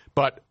patio.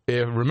 But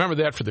remember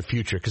that for the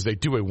future because they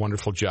do a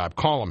wonderful job.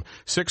 Call them,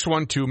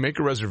 612, make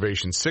a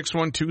reservation,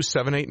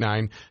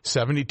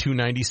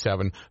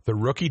 612-789-7297, the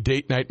rookie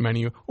date night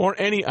menu, or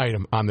any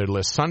item on their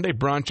list, Sunday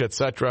brunch,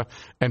 etc.,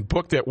 and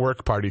book that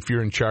work party if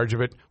you're in charge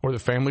of it, or the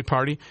family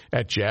party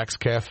at Jack's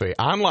Cafe.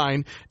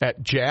 Online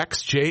at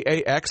jaxcafe.com.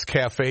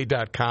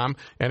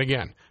 And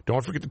again,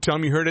 don't forget to tell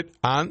them you heard it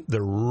on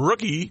the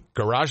Rookie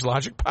Garage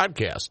Logic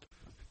podcast.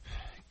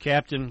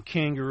 Captain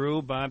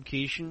Kangaroo, Bob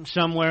Keeshan.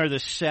 Somewhere the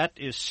set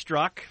is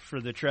struck for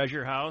the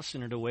treasure house,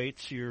 and it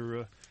awaits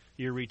your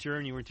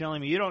return. You were telling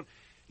me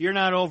you're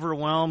not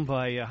overwhelmed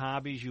by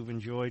hobbies you've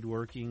enjoyed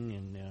working,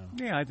 and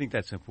yeah, I think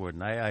that's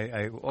important.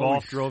 I golf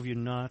always drove you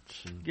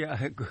nuts. And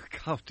Yeah,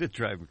 golf did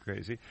drive me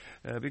crazy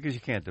because you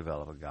can't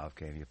develop a golf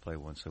game. You play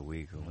once a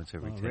week or once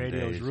every 10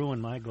 radio's days.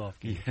 ruined my golf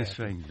game. Yes,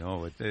 I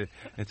know.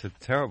 It's a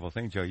terrible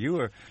thing, Joe. You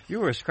were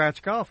a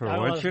scratch golfer, I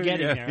weren't was you?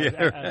 getting there.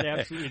 Yeah, I was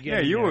absolutely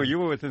getting there. you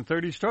were within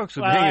 30 strokes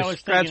of Well, being I a was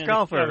scratch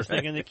golfer. I was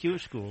thinking the Q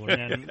school,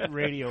 and then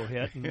radio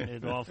hit, and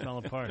it all fell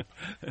apart.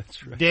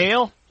 That's right.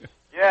 Dale,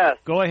 Yes.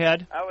 go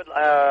ahead. I would.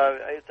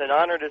 It's an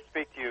honor to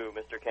speak to you,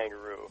 Mr.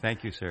 Kangaroo.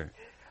 Thank you, sir.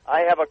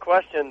 I have a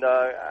question.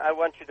 I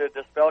want you to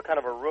dispel kind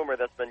of a rumor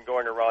that's been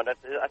going around. I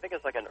think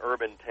it's like an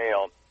urban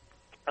tale.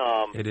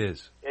 It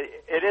is.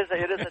 It is a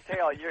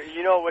tale.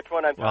 You know which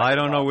one I'm talking about. Well, I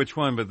don't know which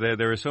one, but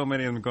there are so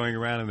many of them going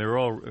around, and they're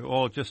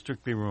all just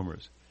strictly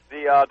rumors.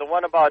 The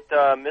one about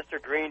Mr.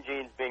 Green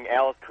Jeans being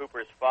Alice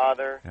Cooper's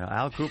father.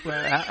 Al Cooper.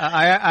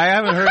 I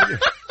haven't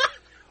heard.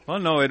 Well,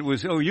 no, it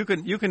was. Oh, you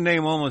can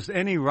name almost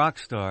any rock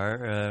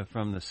star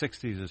from the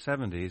 60s or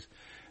 70s,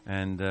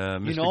 and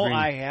Mr. You know, Green,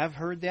 I have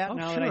heard that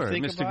now sure. that I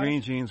think Mr. about Green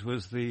it. Jeans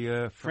was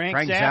the Frank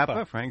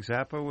Zappa. Frank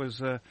Zappa was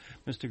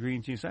Mr.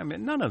 Green Jeans. I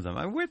mean, none of them.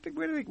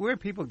 Where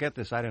people get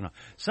this, I don't know.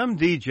 Some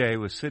DJ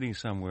was sitting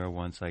somewhere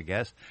once, I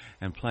guess,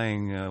 and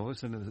playing. What's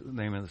the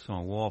name of the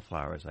song?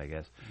 Wallflowers, I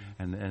guess.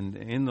 Mm-hmm. And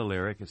in the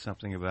lyric, it's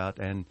something about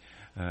and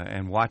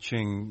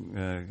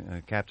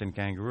watching Captain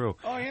Kangaroo.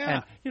 Oh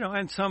yeah.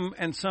 And some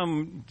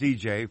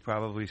DJ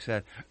probably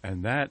said,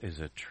 and that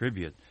is a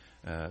tribute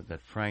that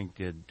Frank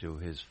did to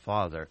his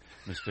father,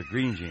 Mr.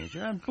 Green Jeans.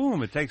 And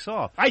boom, it takes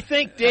off. I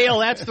think, Dale,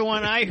 that's the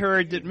one I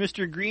heard, that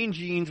Mr. Green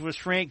Jeans was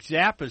Frank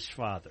Zappa's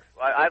father.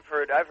 Well, I've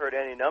heard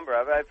any number.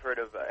 I've heard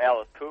of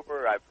Alice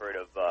Cooper. I've heard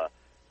of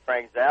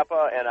Frank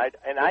Zappa,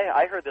 and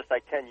I heard this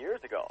like 10 years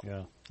ago.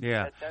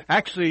 Yeah.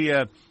 Actually,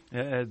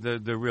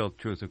 the real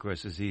truth, of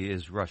course, is he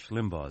is Rush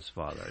Limbaugh's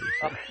father.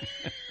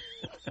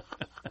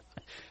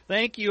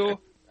 Thank you.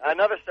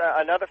 Another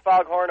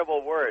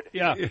foghornable word.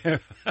 Yeah.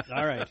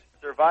 All right.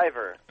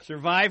 Survivor.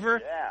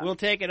 Yeah. We'll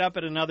take it up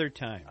at another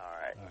time. All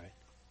right.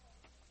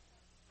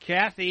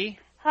 Kathy.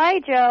 Hi,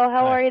 Joe.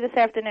 How are you this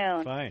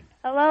afternoon? Fine.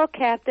 Hello,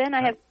 Captain.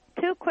 I have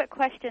 2 quick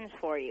questions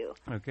for you.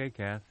 Okay,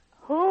 Kath.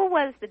 Who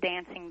was the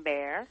dancing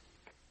bear?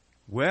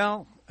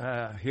 Well,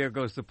 here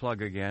goes the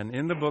plug again.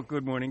 In the book,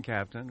 Good Morning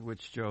Captain,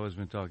 which Joe has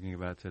been talking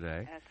about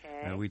today,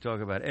 we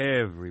talk about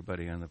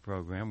everybody on the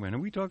program.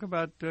 And we talk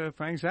about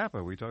Frank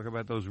Zappa. We talk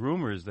about those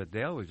rumors that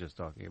Dale was just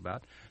talking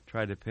about,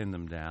 try to pin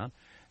them down.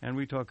 And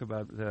we talk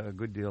about a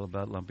good deal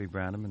about Lumpy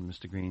Branham and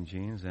Mr. Green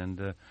Jeans and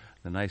the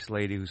nice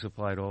lady who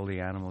supplied all the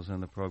animals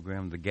in the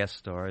program, the guest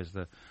stars,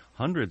 the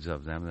hundreds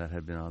of them that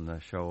had been on the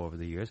show over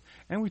the years.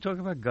 And we talk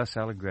about Gus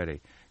Allegretti.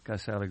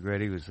 Gus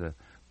Allegretti was the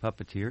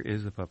puppeteer,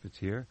 is the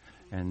puppeteer.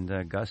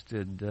 And Gus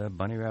did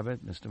Bunny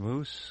Rabbit, Mr.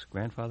 Moose,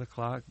 Grandfather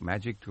Clock,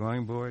 Magic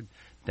Drawing Board,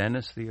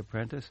 Dennis the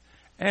Apprentice,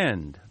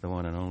 and the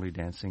one and only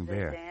Dancing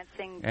Bear.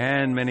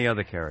 And many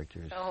other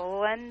characters. Oh,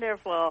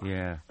 wonderful.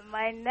 Yeah.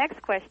 My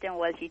next question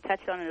was, you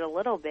touched on it a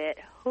little bit,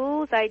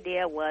 whose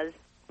idea was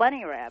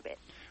Bunny Rabbit?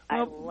 Well,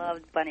 I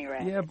loved Bunny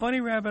Rabbit. Yeah,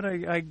 Bunny Rabbit,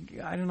 I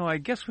don't know, I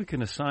guess we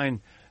can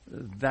assign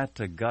that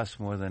to Gus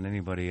more than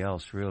anybody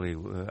else, really.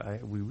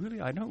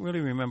 I don't really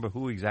remember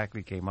who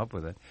exactly came up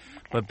with it.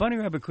 Okay. But Bunny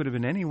Rabbit could have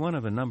been any one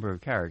of a number of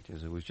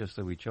characters. It was just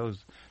that we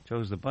chose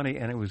the bunny,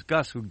 and it was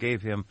Gus who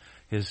gave him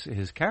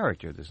his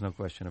character. There's no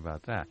question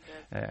about that.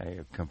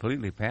 A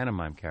completely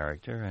pantomime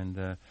character,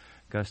 and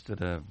Gus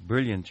did a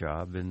brilliant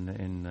job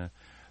in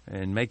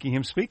and making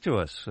him speak to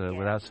us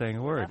without saying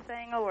a word. Without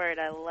saying a word.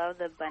 I love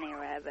the bunny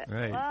rabbit.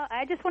 Right. Well,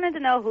 I just wanted to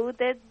know who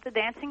did the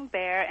dancing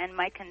bear, and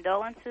my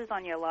condolences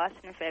on your loss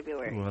in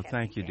February. Well, Captain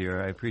thank you, dear.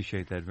 Kangaroo. I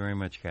appreciate that very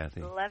much,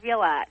 Kathy. Love you a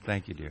lot.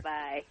 Thank you, dear.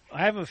 Bye.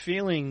 I have a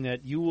feeling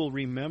that you will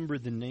remember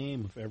the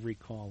name of every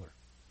caller.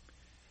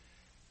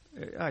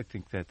 I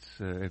think that's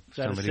if Is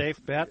that somebody, a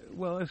safe bet?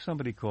 Well, if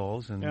somebody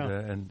calls and Yeah.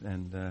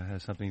 and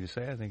has something to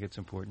say, I think it's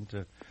important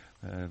to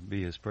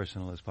be as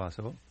personal as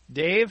possible.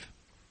 Dave?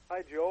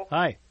 Hi, Joe.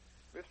 Hi.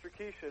 Mr.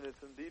 Keeshan,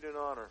 it's indeed an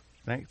honor.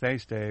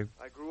 Thanks, Dave.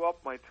 I grew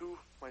up, my two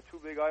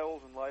big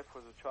idols in life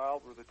as a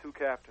child were the two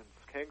captains,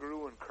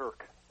 Kangaroo and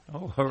Kirk.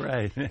 Oh, all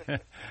right.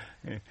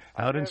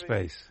 Out in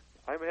space.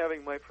 I'm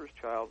having my first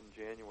child in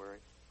January,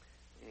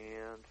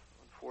 and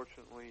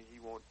unfortunately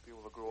he won't be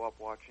able to grow up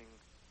watching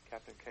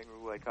Captain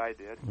Kangaroo like I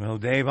did. Well,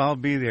 Dave, I'll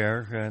be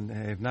there, and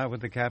if not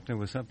with the captain,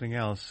 with something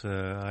else.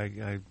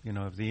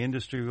 If the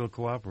industry will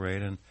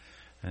cooperate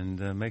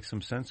and make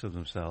some sense of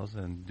themselves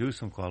and do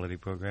some quality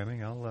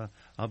programming,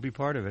 I'll be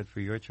part of it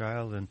for your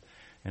child and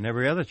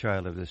every other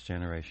child of this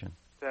generation.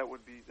 That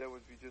would be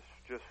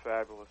just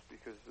fabulous,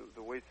 because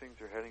the way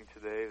things are heading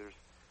today,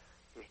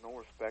 there's no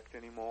respect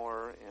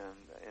anymore,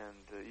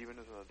 and even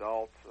as an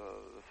adult,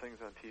 the things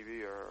on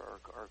TV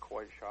are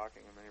quite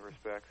shocking in many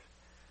respects.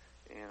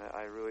 And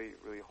I really,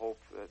 really hope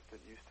that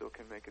you still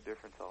can make a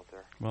difference out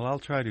there. Well, I'll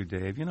try to,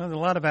 Dave. You know, there's a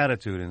lot of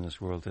attitude in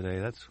this world today.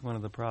 That's one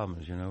of the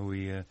problems. You know,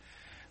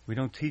 we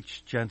don't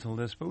teach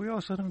gentleness, but we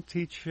also don't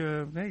teach,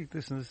 hey,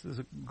 this is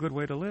a good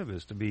way to live,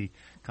 is to be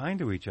kind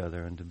to each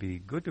other and to be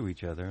good to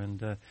each other.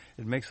 And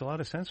it makes a lot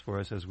of sense for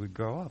us as we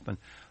grow up. And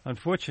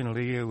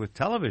unfortunately, with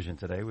television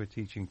today, we're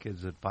teaching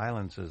kids that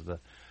violence is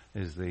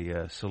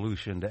the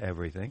solution to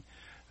everything.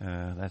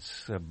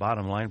 That's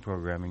bottom line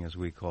programming, as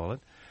we call it.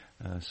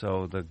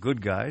 So the good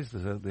guys,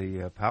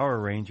 the Power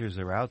Rangers,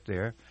 are out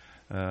there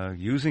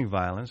using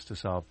violence to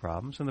solve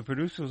problems, and the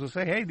producers will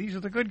say, hey, these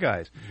are the good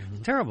guys. Mm-hmm. It's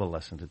a terrible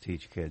lesson to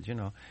teach kids, you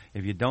know.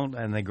 If you don't,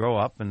 and they grow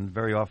up, and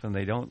very often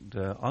they don't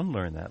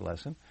unlearn that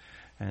lesson.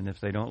 And if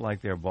they don't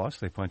like their boss,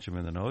 they punch them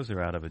in the nose,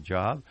 they're out of a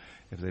job.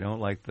 If they don't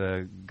like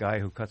the guy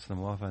who cuts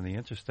them off on the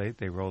interstate,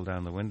 they roll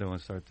down the window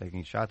and start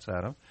taking shots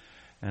at him.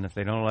 And if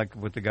they don't like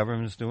what the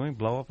government's doing,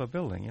 blow up a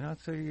building. You know,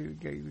 so you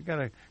got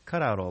to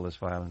cut out all this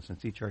violence and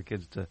teach our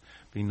kids to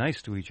be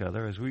nice to each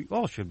other, as we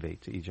all should be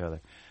to each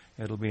other.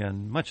 It'll be a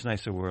much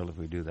nicer world if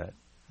we do that.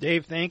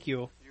 Dave, thank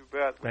you. You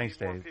bet. Thanks,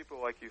 we need Dave. more people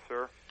like you,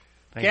 sir.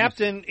 Thank you.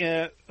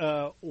 Captain,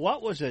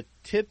 what was a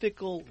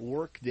typical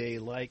work day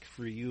like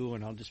for you?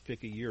 And I'll just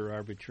pick a year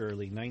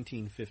arbitrarily,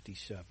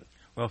 1957.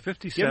 Well,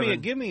 57.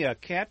 Give me a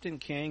Captain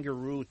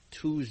Kangaroo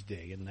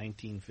Tuesday in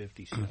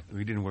 1957.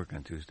 We didn't work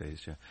on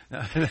Tuesdays,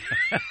 yeah.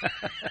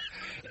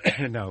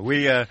 No,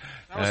 we. That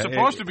was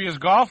supposed to be his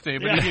golf day,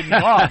 but he didn't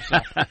golf. So.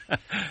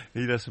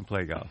 He doesn't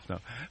play golf.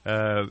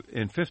 No.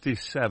 In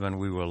 '57,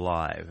 we were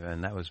live,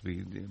 and that was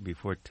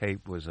before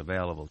tape was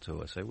available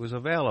to us. It was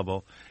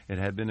available; it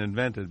had been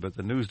invented, but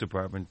the news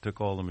department took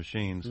all the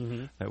machines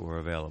that were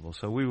available.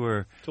 So we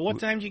were. So what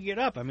time did you get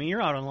up? I mean,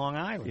 you're out on Long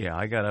Island. Yeah,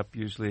 I got up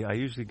usually. I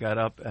usually got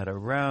up at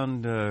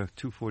around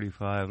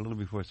 2:45, a little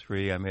before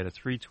 3. I made a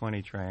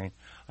 3:20 train.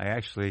 I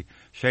actually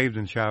shaved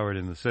and showered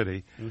in the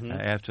city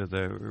after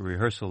the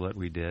rehearsal that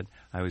we did.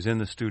 I was in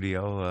the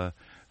studio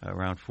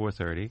around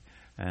 4:30,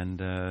 and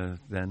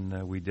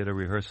then we did a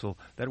rehearsal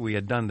that we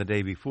had done the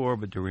day before,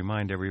 but to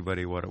remind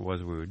everybody what it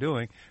was we were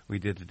doing, we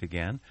did it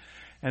again.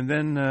 And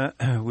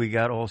then we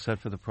got all set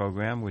for the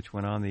program, which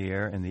went on the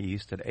air in the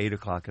East at 8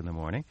 o'clock in the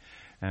morning,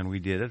 and we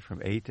did it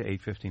from 8 to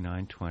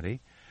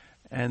 8:59:20.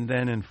 And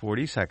then in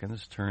 40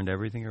 seconds, turned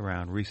everything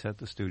around, reset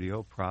the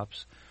studio,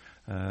 props,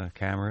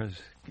 cameras,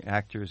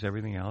 actors,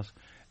 everything else,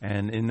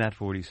 and in that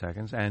 40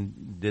 seconds,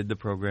 and did the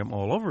program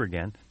all over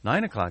again,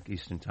 9 o'clock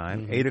Eastern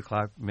Time, 8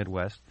 o'clock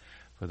Midwest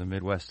for the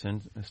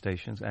Midwestern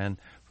stations, and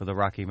for the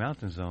Rocky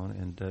Mountain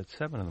Zone at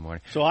 7 in the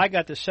morning. So I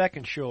got the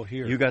second show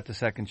here. You got the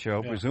second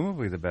show, Yeah.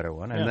 presumably the better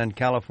one. And then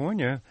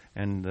California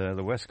and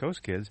the West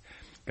Coast kids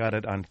got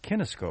it on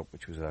Kinescope,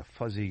 which was a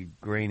fuzzy,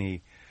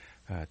 grainy,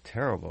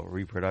 terrible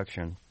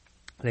reproduction.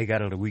 They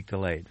got it a week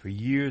delayed. For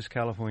years,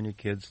 California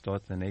kids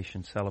thought the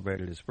nation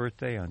celebrated its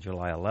birthday on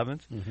July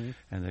 11th,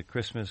 and that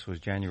Christmas was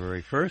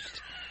January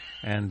 1st,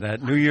 and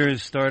that New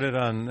Year's started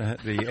on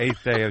the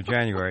 8th day of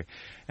January.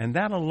 And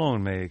that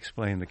alone may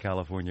explain the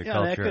California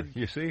culture.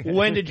 You see?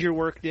 When did your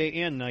work day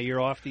end? Now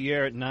you're off the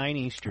air at 9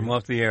 Eastern. I'm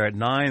off the air at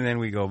 9, then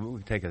we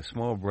take a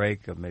small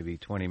break of maybe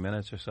 20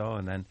 minutes or so,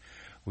 and then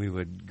we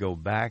would go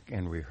back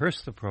and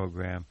rehearse the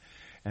program.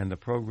 And the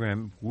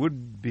program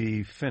would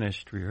be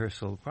finished,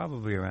 rehearsal,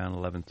 probably around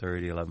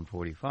 11:30,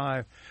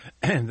 11:45,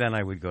 and then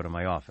I would go to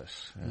my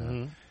office.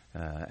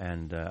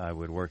 And I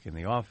would work in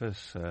the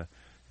office,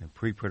 in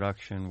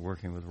pre-production,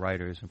 working with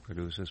writers and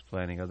producers,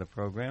 planning other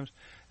programs,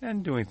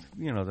 and doing,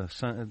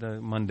 the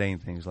mundane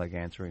things like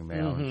answering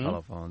mail and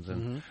telephones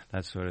and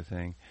that sort of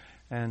thing.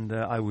 And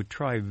I would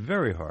try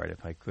very hard,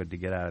 if I could, to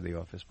get out of the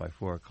office by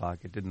 4 o'clock.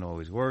 It didn't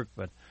always work,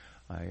 but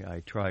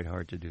I tried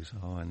hard to do so.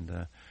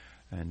 And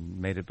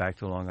and made it back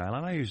to Long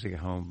Island. I usually get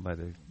home by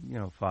the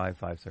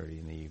 5:30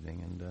 in the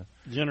evening, and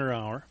dinner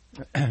hour.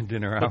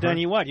 Dinner hour. But then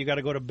you got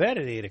to go to bed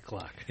at 8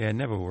 o'clock. Yeah, it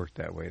never worked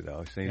that way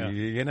though. So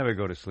you never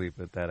go to sleep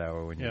at that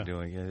hour when you're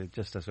doing it. It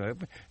just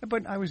doesn't.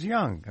 But I was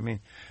young. I mean,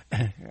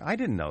 I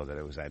didn't know that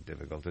it was that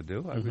difficult to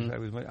do.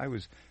 I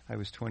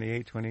was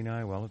 28,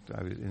 29. Well,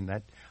 I was in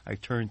that. I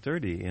turned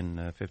 30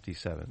 in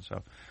 57.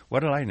 So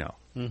what did I know?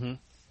 Mm-hmm.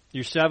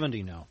 You're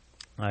 70 now.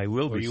 I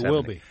will be. You 70.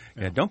 will be.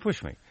 Yeah, don't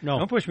push me. No,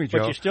 don't push me, Joe.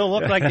 But you still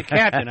look like the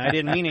captain. I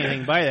didn't mean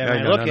anything by that.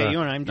 When I look at you,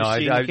 and I'm just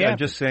seeing the captain. I'm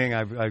just saying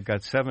I've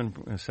got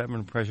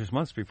seven precious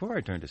months before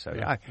I turn to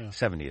 70.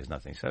 70 is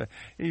nothing. So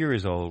you're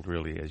as old,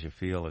 really, as you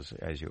feel,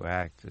 as you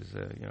act.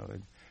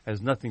 It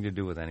has nothing to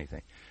do with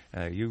anything.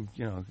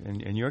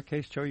 In your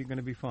case, Joe, you're going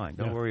to be fine.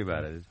 Don't worry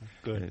about it.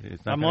 Good.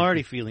 I'm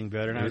already feeling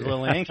better, and I was a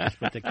little anxious,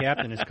 but the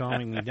captain is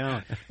calming me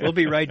down. We'll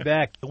be right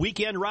back. The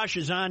weekend rush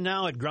is on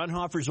now at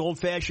Grunhofer's Old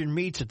Fashioned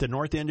Meats at the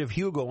north end of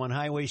Hugo on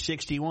Highway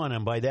 61.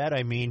 And by that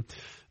I mean,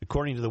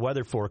 according to the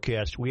weather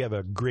forecast, we have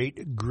a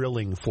great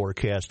grilling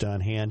forecast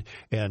on hand.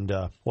 And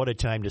what a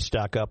time to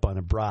stock up on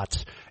a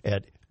brats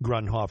at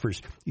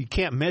Grunhofer's. You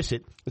can't miss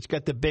it. It's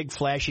got the big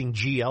flashing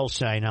GL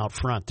sign out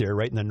front there,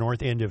 right in the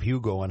north end of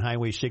Hugo on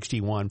Highway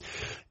 61.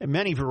 And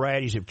many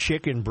varieties of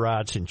chicken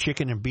brats and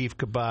chicken and beef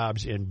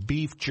kebabs and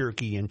beef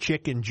jerky and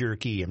chicken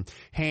jerky and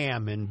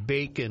ham and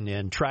bacon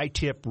and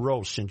tri-tip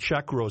roasts and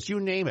chuck roasts,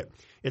 you name it.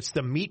 It's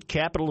the meat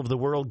capital of the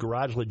world.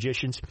 Garage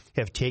Logicians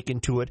have taken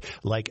to it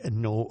like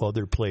no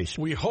other place.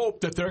 We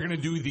hope that they're going to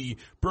do the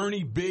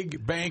Bernie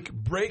Big Bank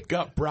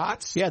breakup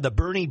brats. Yeah, the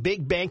Bernie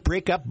Big Bank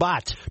breakup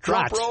bots.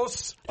 Trump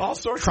roasts, all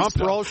sorts Trump of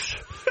stuff. roasts.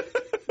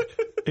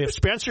 If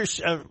Spencer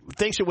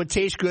thinks it would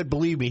taste good,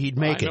 believe me, he'd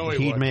make it.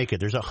 He'd make it.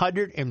 There's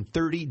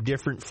 130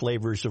 different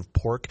flavors of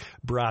pork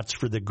brats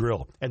for the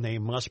grill, and they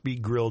must be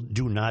grilled.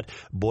 Do not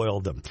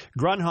boil them.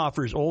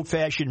 Grunhofer's Old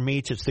Fashioned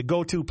Meats. It's the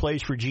go-to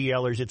place for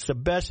GLers. It's the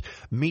best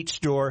meat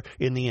store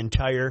in the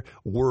entire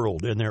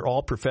world, and they're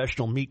all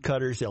professional meat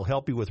cutters. They'll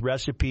help you with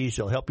recipes.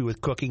 They'll help you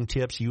with cooking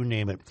tips. You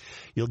name it.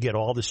 You'll get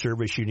all the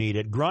service you need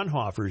at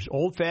Grunhofer's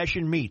Old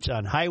Fashioned Meats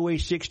on Highway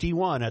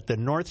 61 at the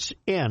north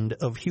end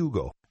of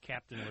Hugo.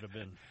 Captain would have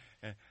been.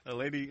 A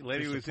lady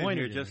was in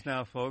here just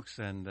now, folks,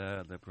 and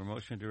the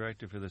promotion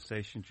director for the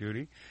station,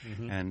 Judy,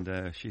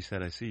 and she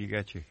said, "I see you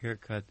got your hair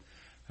cut,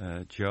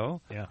 Joe."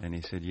 Yeah. And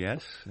he said,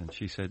 "Yes," and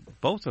she said,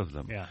 "Both of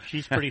them." Yeah,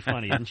 she's pretty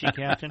funny, isn't she,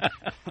 Captain?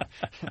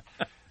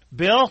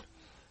 Bill?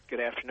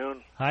 Good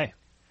afternoon. Hi.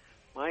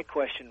 My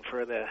question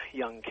for the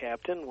young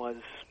captain was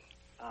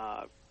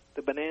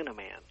the Banana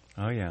Man.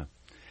 Oh, yeah.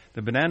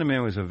 The Banana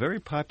Man was a very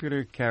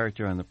popular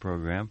character on the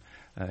program.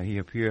 He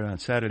appeared on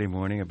Saturday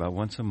morning about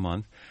once a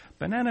month.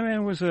 Banana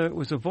Man was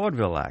a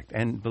vaudeville act,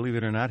 and believe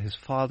it or not, his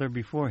father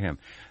before him.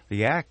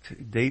 The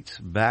act dates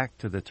back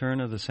to the turn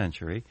of the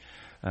century.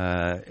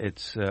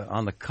 It's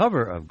on the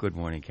cover of Good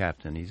Morning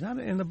Captain. He's not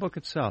in the book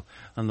itself.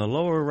 On the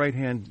lower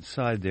right-hand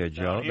side there,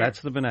 Joe,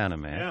 that's the Banana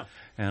Man. Yeah.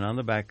 And on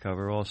the back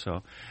cover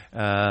also.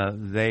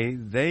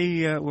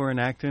 They were an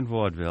act in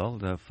vaudeville.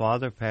 The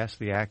father passed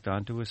the act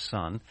on to his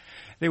son.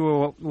 They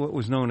were what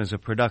was known as a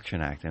production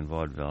act in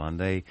vaudeville, and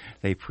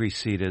they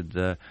preceded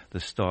the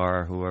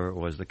star, whoever it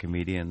was, the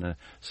comedian, the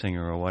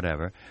singer, or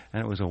whatever.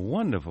 And it was a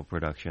wonderful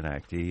production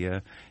act.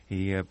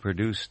 He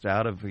produced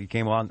he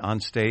came on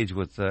stage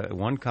with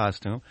one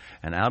costume,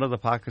 and out of the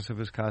pockets of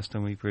his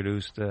costume he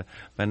produced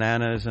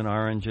bananas and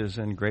oranges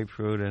and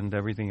grapefruit and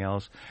everything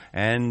else,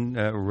 and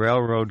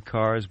railroad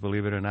cars,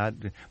 believe it or not,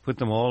 put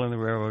them all in the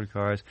railroad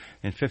cars,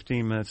 and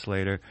 15 minutes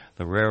later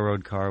the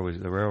railroad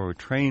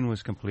train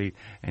was complete,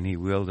 and he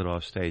wheeled it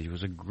off stage. It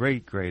was a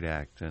great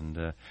act,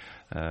 and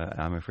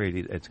I'm afraid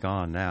it's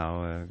gone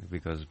now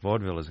because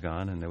vaudeville is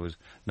gone, and there was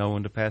no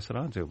one to pass it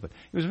on to. But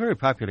he was a very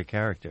popular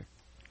character.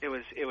 It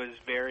was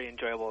very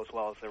enjoyable, as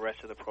well as the rest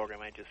of the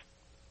program. I just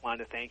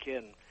wanted to thank you,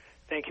 and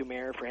thank you,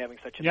 Mayor, for having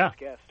such a nice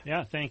guest.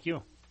 Yeah, thank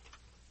you.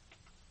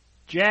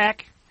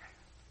 Jack.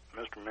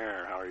 Mr.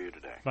 Mayor, how are you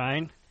today?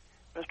 Fine.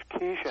 Mr.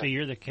 Keisha. So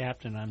you're the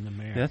captain, I'm the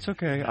mayor. That's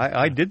okay.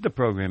 I did the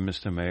program,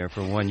 Mr. Mayor,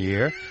 for 1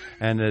 year,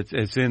 and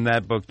it's in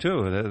that book,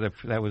 too.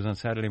 That was on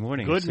Saturday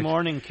morning. Good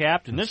morning,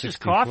 Captain. This 64. is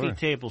coffee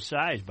table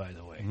size, by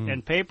the way,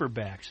 and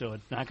paperback, so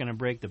it's not going to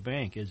break the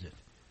bank, is it?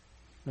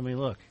 Let me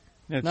look.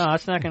 No,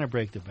 it's not going to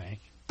break the bank.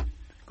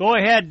 Go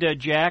ahead,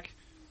 Jack.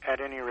 At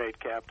any rate,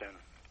 Captain,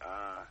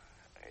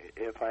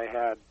 if I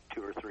had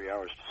 2 or 3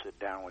 hours to sit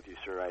down with you,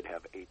 sir, I'd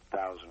have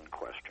 8,000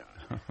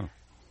 questions.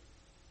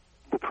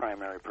 The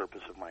primary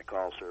purpose of my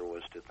call, sir,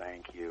 was to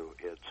thank you.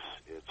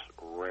 It's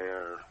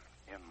rare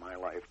in my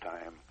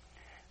lifetime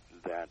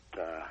that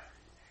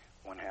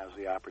one has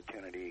the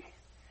opportunity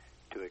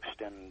to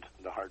extend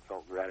the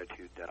heartfelt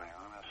gratitude that I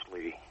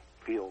honestly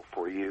feel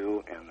for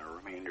you and the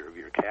remainder of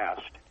your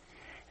cast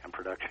and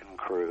production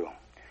crew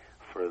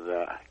for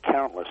the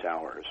countless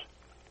hours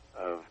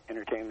of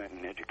entertainment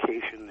and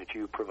education that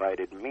you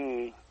provided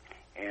me,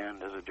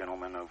 and as a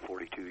gentleman of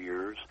 42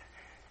 years,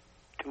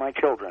 to my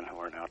children who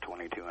are now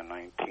 22 and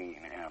 19.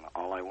 And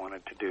all I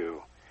wanted to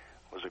do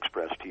was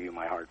expressed to you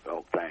my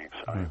heartfelt thanks.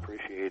 I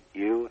appreciate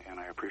you, and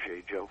I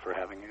appreciate Joe for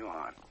having you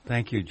on.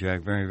 Thank you,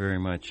 Jack, very, very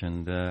much.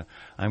 And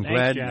I'm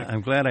Thanks, Jack.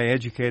 I'm glad I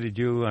educated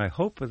you. I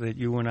hope that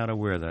you were not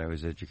aware that I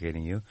was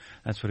educating you.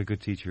 That's what a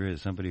good teacher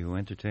is, somebody who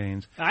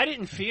entertains. I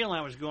didn't feel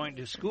I was going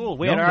to school.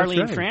 We No, had that's Arlene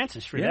right.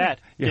 Francis for Yeah.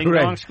 that. Yeah, Ding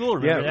right. Dong School,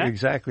 remember Yeah, that?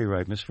 exactly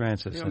right. Miss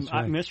Francis, that's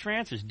right. Miss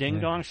Francis, Ding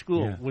Dong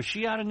School. Yeah. Was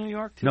she out of New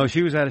York, too? No,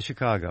 she was out of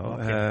Chicago.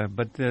 Okay.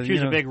 But she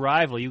was a big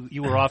rival.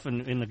 You were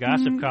often in the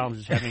gossip columns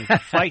as having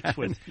fights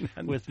with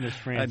Miss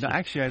Francis. No,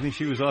 actually, I think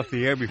she was off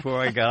the air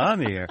before I got on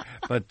the air.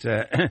 But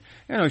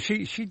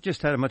she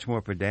just had a much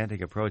more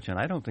pedantic approach, and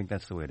I don't think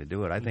that's the way to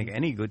do it. I think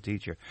any good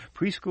teacher,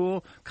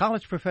 preschool,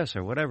 college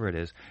professor, whatever it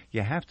is,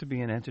 you have to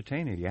be an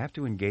entertainer. You have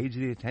to engage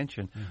the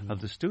attention of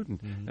the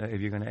student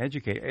if you're going to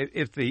educate.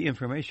 If the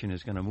information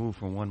is going to move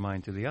from one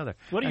mind to the other.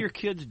 What do your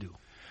kids do?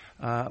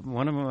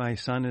 One of my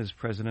son is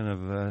president of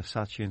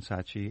Saatchi &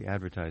 Saatchi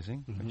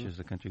Advertising, which is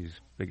the country's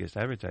biggest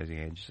advertising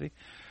agency.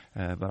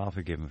 But I'll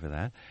forgive him for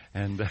that.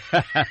 And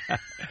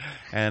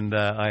and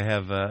I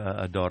have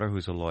a daughter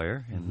who's a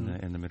lawyer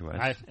in the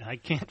Midwest. I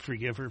can't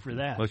forgive her for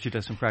that. Well, she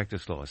does some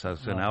practice law, so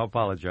now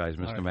apologize,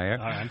 Mr. All right. Mayor.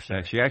 All right, I'm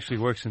sorry. She actually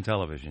works in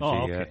television,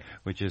 Okay.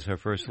 which is her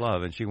first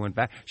love. And she went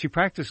back. She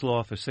practiced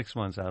law for 6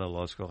 months out of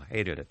law school,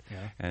 hated it,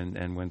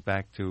 and went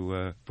back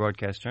to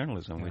broadcast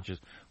journalism, which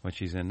is what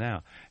she's in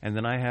now. And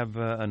then I have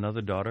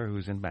another daughter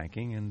who's in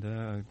banking and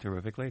a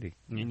terrific lady.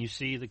 And you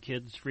see the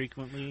kids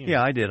frequently?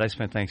 Yeah, I did. I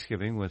spent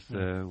Thanksgiving with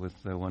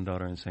one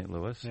daughter in St.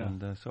 Louis,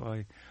 and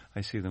so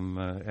I see them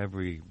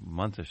every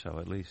month or so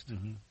at least.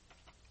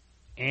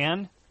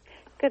 Anne?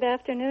 Good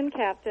afternoon,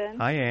 Captain.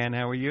 Hi, Anne.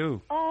 How are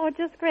you? Oh,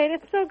 just great.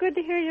 It's so good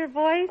to hear your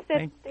voice.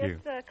 Thank you.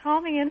 It's a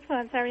calming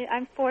influence.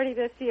 I'm 40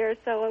 this year,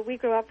 so we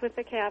grew up with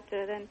the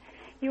Captain, and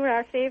you were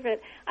our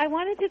favorite. I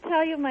wanted to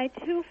tell you my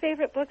 2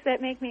 favorite books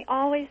that make me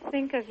always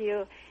think of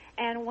you,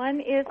 and one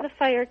is The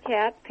Fire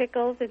Cat,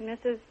 Pickles and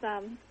Mrs.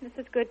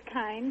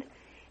 Goodkind,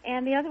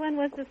 and the other one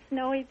was The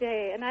Snowy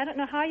Day. And I don't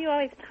know how you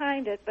always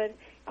timed it, but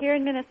here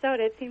in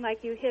Minnesota, it seemed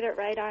like you hit it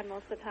right on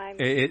most of the time.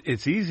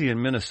 It's easy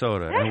in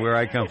Minnesota, and where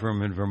I come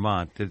from in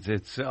Vermont.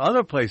 It's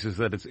other places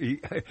that it's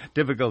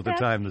difficult to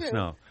time the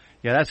snow.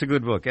 Yeah, that's a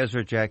good book.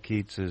 Ezra Jack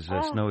Keats'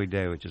 Snowy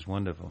Day, which is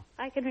wonderful.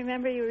 I can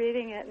remember you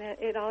reading it, and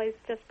it always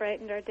just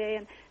brightened our day.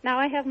 And now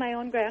I have my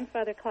own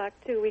grandfather clock,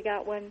 too. We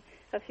got one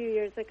a few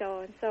years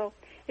ago. And so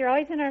you're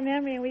always in our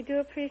memory, and we do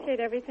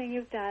appreciate everything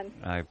you've done.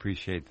 I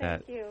appreciate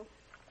that. Thank you.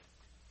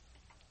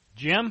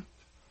 Jim?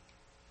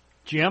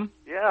 Jim?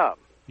 Yeah.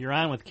 You're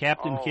on with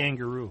Captain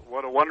Kangaroo.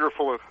 What a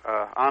wonderful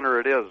honor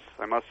it is,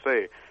 I must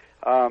say.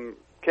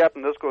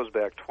 Captain, this goes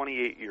back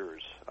 28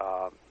 years.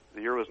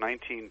 The year was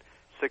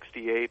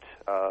 1968,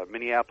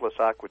 Minneapolis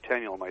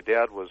Aquatennial. My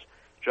dad was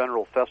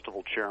General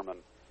Festival Chairman,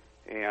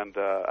 and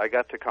I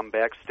got to come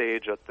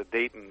backstage at the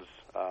Dayton's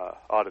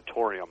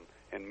auditorium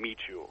and meet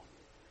you.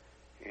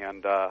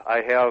 And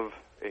I have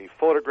a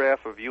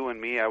photograph of you and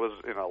me. I was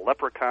in a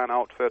leprechaun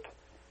outfit,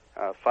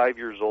 5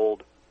 years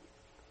old,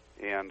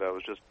 and I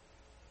was just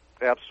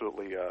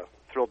absolutely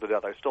thrilled to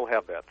death. I still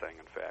have that thing,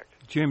 in fact.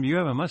 Jim, you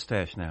have a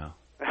mustache now.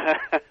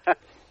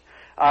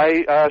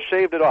 I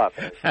shaved it off.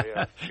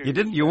 You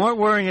didn't. You weren't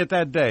wearing it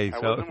that day. I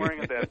so. wasn't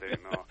wearing it that day.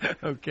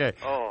 No. Okay.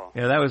 Oh.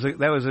 Yeah,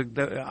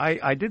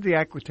 I did the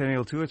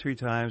Aquatennial 2 or 3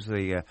 times.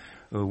 The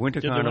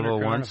Winter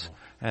Carnival once,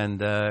 and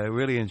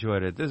really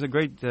enjoyed it. There's a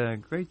great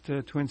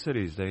Twin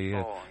Cities. They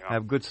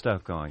have good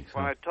stuff going. So.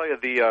 Well, I tell you,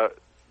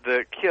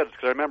 the kids,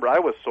 because I remember I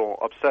was so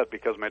upset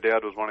because my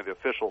dad was one of the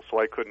officials, so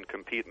I couldn't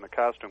compete in the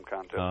costume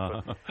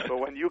contest. But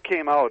when you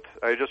came out,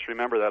 I just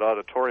remember that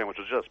auditorium, which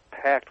was just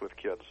packed with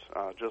kids,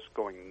 just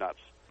going nuts.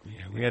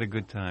 Yeah, we had a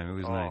good time. It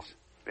was nice.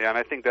 Yeah, and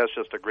I think that's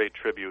just a great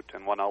tribute,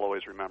 and one I'll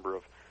always remember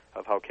of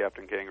how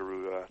Captain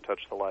Kangaroo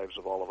touched the lives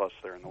of all of us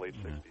there in the late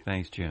 60s.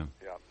 Thanks, Jim.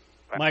 Yeah.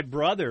 My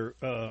brother,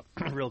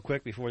 real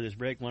quick before this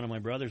break, one of my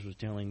brothers was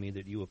telling me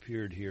that you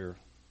appeared here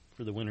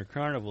for the Winter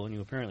Carnival, and you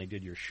apparently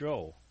did your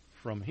show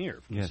from here,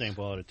 from the St.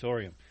 Paul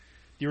Auditorium.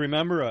 Do you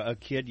remember a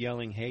kid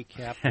yelling, "Hey,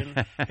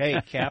 Captain! Hey,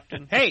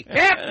 Captain! Hey,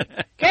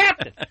 Captain!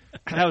 Captain!"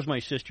 That was my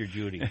sister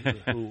Judy,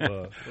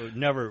 who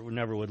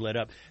never would let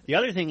up. The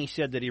other thing he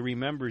said that he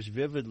remembers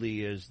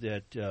vividly is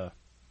that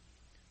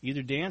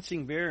either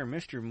Dancing Bear or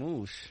Mr.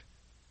 Moose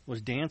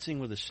was dancing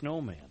with a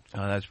snowman.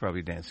 Oh, that's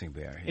probably Dancing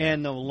Bear. Yeah.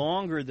 And the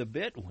longer the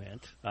bit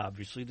went,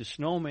 obviously, the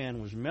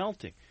snowman was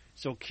melting.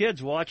 So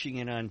kids watching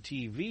it on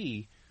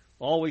TV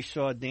always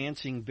saw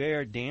Dancing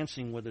Bear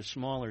dancing with a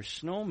smaller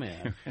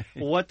snowman.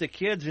 Well, what the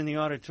kids in the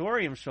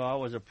auditorium saw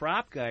was a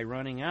prop guy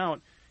running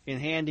out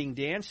and handing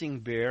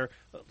Dancing Bear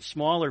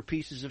smaller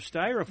pieces of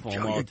styrofoam.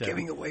 Joe, all you're the time.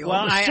 giving away well,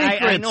 all the secrets.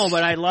 I know,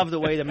 but I love the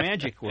way the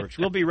magic works.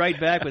 We'll be right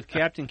back with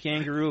Captain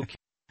Kangaroo.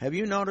 Have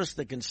you noticed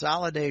the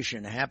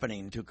consolidation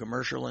happening to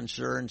commercial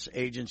insurance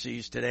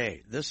agencies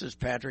today? This is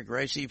Patrick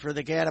Ricey for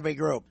the Canopy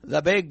Group.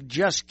 The big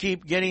just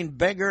keep getting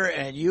bigger,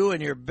 and you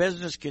and your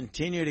business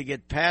continue to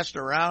get passed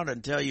around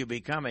until you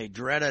become a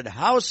dreaded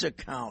house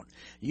account.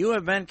 You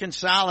have been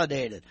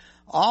consolidated.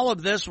 All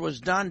of this was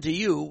done to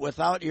you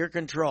without your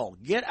control.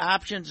 Get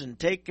options and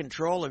take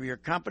control of your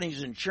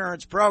company's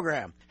insurance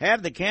program.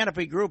 Have the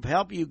Canopy Group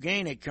help you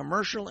gain a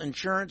commercial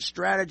insurance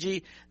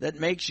strategy that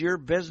makes your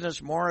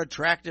business more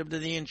attractive to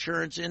the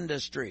insurance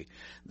industry.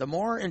 The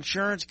more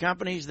insurance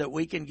companies that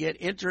we can get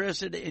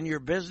interested in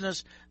your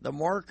business, the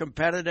more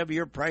competitive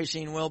your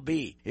pricing will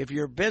be. If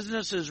your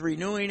business is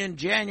renewing in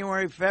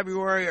January,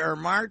 February, or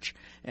March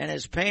and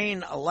is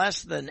paying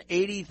less than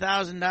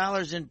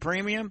 $80,000 in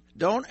premium,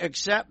 don't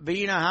accept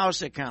being a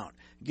house account.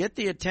 Get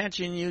the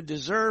attention you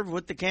deserve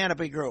with the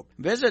Canopy Group.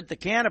 Visit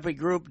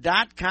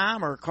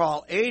thecanopygroup.com or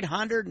call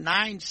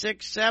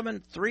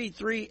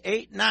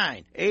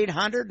 800-967-3389.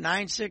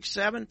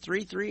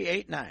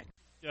 800-967-3389.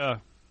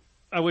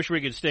 I wish we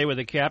could stay with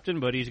the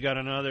captain, but he's got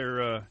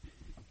another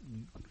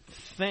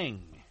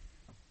thing.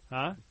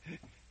 Huh?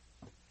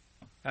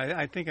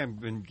 I think I've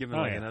been given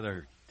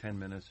another 10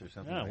 minutes or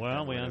something. Yeah, like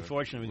well, that,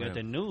 unfortunately, we got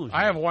the news.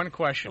 I have one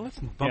question. Let's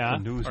bump the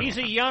news. He's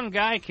a young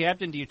guy,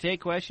 Captain. Do you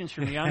take questions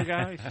from young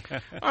guys?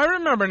 I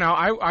remember now.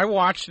 I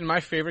watched, and my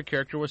favorite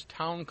character was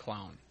Town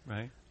Clown.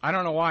 Right. I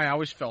don't know why. I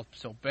always felt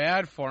so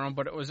bad for him,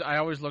 but I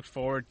always looked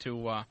forward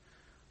to,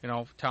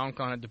 Town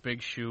Clown had the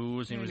big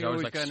shoes, and he was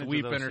always like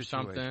sweeping or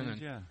something. And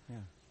yeah.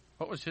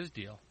 What was his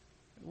deal?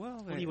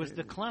 Well, he was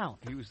the clown.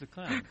 He was the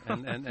clown,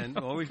 and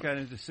always got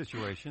into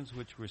situations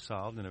which were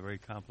solved in a very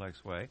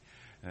complex way,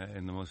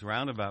 in the most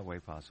roundabout way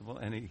possible.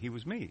 And he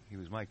was me. He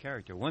was my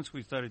character. Once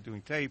we started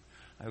doing tape,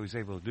 I was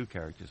able to do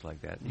characters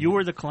like that. You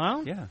were the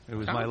clown? Yeah, it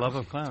was my love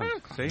of clowns.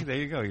 See, there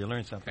you go. You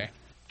learned something. Okay.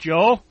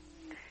 Joe?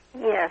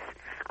 Yes.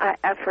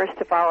 First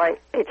of all,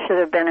 it should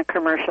have been a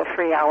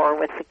commercial-free hour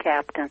with the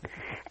captain.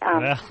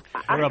 Well,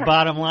 we're a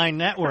bottom-line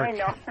network. I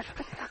know.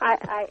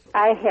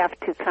 I have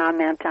to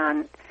comment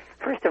on,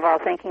 first of all,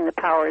 thanking the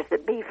powers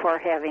that be for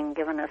having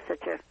given us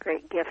such a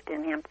great gift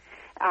in him.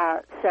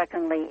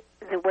 Secondly,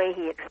 the way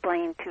he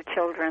explained to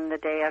children the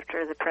day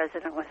after the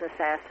president was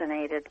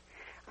assassinated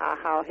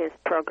how his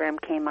program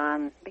came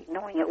on,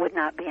 knowing it would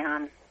not be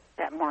on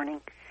that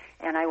morning.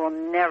 And I will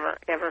never,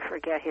 ever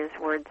forget his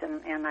words,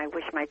 and I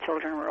wish my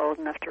children were old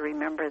enough to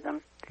remember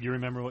them. Do you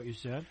remember what you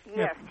said?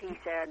 Yes, he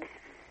said,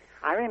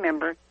 I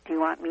remember. Do you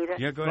want me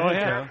to go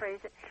ahead. Paraphrase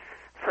it?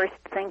 First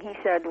thing he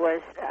said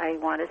was, I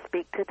want to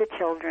speak to the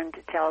children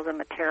to tell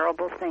them a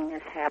terrible thing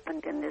has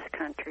happened in this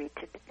country,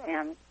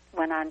 and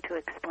went on to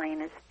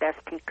explain as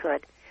best he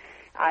could.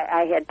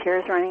 I had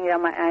tears running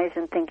down my eyes,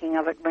 and thinking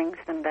of it brings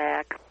them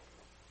back.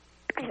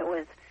 It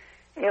was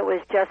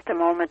just a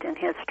moment in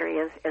history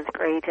as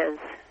great as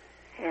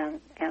and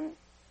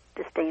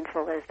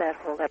disdainful as that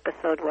whole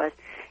episode was.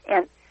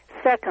 And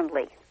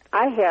secondly,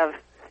 I have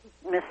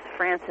Miss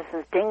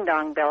Frances's Ding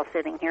Dong Bell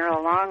sitting here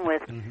along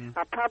with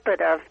a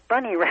puppet of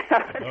Bunny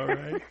Rabbit. All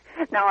right.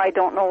 Now I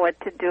don't know what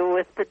to do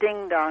with the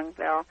Ding Dong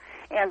Bell.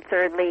 And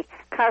thirdly,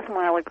 Cosmo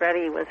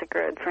Allegretti was a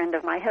good friend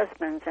of my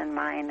husband's and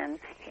mine, and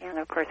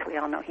of course we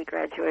all know he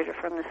graduated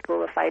from the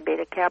School of Phi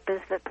Beta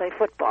Kappas that play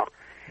football.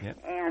 Yep.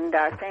 And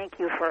thank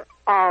you for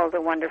all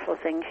the wonderful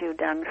things you've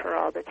done for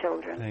all the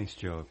children. Thanks,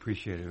 Joe.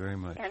 Appreciate it very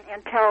much.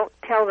 And tell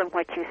them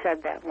what you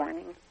said that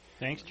morning.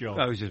 Thanks, Joe.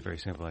 Well, it was just very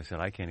simple. I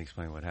said, I can't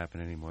explain what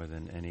happened any more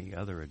than any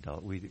other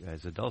adult.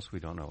 As adults, we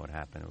don't know what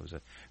happened. It was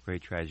a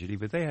great tragedy.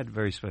 But they had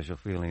very special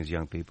feelings,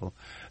 young people,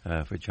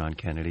 for John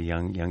Kennedy,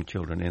 young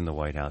children in the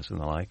White House and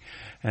the like.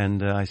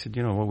 And I said,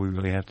 what we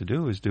really have to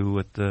do is do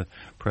what the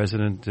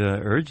president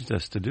urged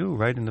us to do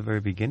right in the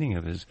very beginning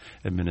of his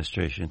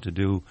administration, to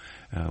do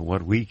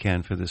what we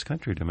can for this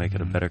country, to make it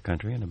a better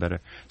country and a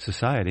better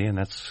society. And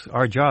that's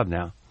our job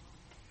now.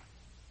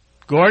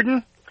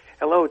 Gordon?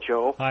 Hello,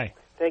 Joe. Hi.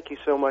 Thank you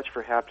so much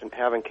for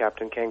having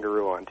Captain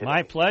Kangaroo on today.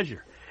 My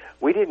pleasure.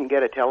 We didn't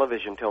get a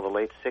television till the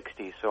late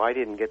 60s, so I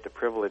didn't get the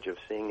privilege of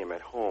seeing him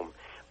at home.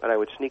 But I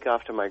would sneak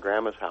off to my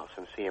grandma's house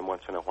and see him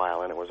once in a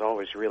while, and it was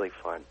always really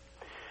fun.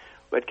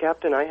 But,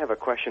 Captain, I have a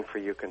question for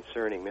you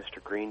concerning Mr.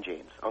 Green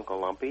Jeans, Uncle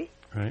Lumpy.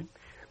 Right.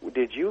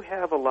 Did you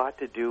have a lot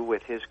to do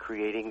with his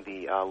creating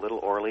the Little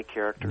Orly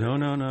character?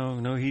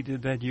 No. He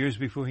did that years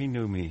before he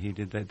knew me. He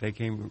did that. They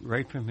came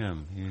right from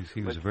him.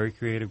 He was a very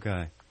creative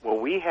guy. Well,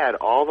 we had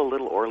all the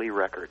Little Orly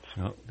records.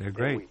 Oh, they're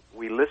great.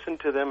 We listened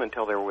to them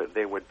until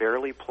they would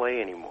barely play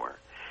anymore.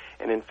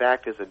 And in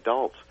fact, as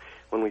adults,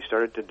 when we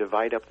started to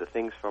divide up the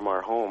things from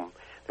our home,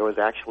 there was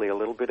actually a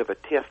little bit of a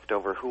tiff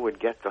over who would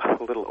get the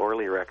Little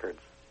Orly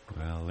records.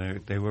 Well,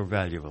 they were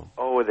valuable.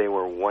 Oh, they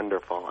were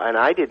wonderful. And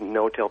I didn't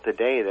know till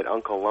today that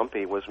Uncle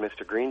Lumpy was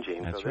Mr. Green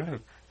Jeans. That's right.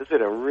 This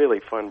is a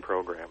really fun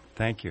program.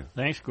 Thank you.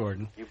 Thanks,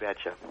 Gordon. You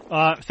betcha.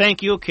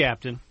 Thank you,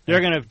 Captain.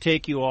 They're going to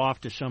take you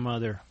off to some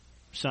other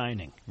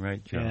signing.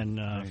 Right, Joe. And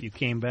if you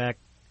came back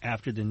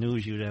after the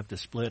news, you'd have to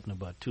split in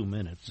about 2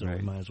 minutes. So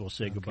we might as well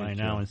say goodbye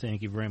now. Joe. And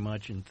thank you very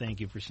much. And thank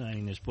you for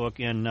signing this book.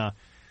 And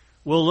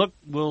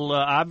We'll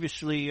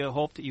obviously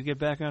hope that you get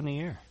back on the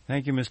air.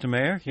 Thank you, Mr.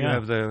 Mayor. You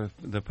have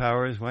the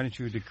powers. Why don't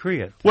you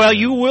decree it? Well,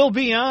 you will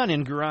be on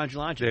in Garage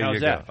Logic. There How's you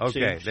that? go.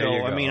 Okay, See? there you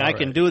go. I mean, All I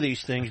can right. do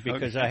these things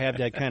because I have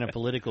that kind of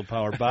political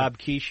power. Bob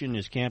Keeshan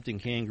is Captain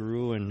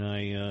Kangaroo, and I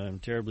am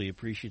terribly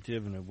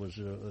appreciative, and it was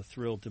a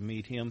thrill to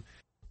meet him.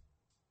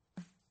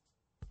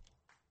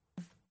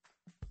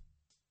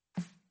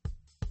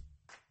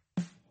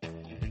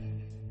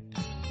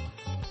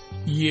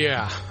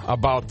 Yeah,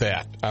 about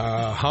that.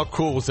 How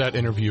cool was that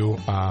interview?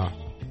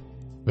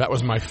 That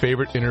was my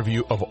favorite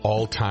interview of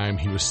all time.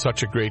 He was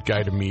such a great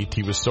guy to meet.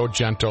 He was so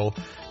gentle,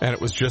 and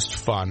it was just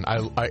fun.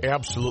 I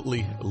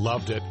absolutely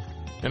loved it,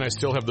 and I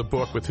still have the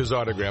book with his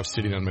autograph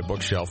sitting on my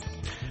bookshelf.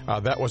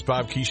 That was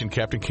Bob Keeshan,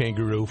 Captain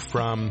Kangaroo,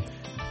 from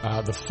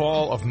the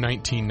fall of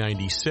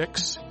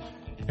 1996,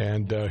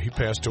 and he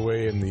passed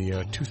away in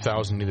the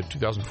 2000, either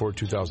 2004 or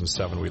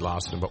 2007. We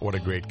lost him, but what a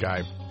great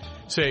guy.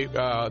 Say,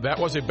 that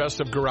was a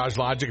Best of Garage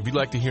Logic. If you'd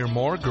like to hear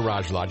more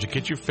Garage Logic,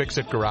 get your fix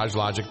at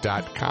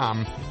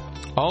GarageLogic.com.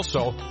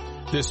 Also,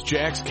 this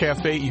Jack's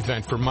Cafe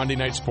event for Monday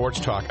Night Sports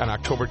Talk on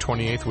October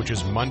 28th, which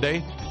is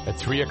Monday at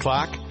 3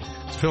 o'clock.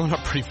 It's filling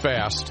up pretty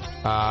fast.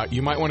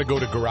 You might want to go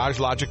to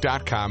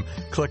GarageLogic.com,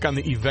 click on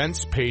the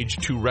events page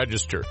to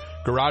register.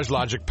 Garage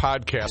Logic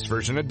podcast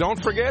version. And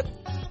don't forget,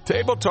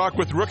 Table Talk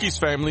with Rookie's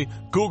Family.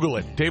 Google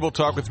it. Table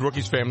Talk with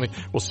Rookie's Family.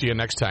 We'll see you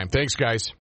next time. Thanks, guys.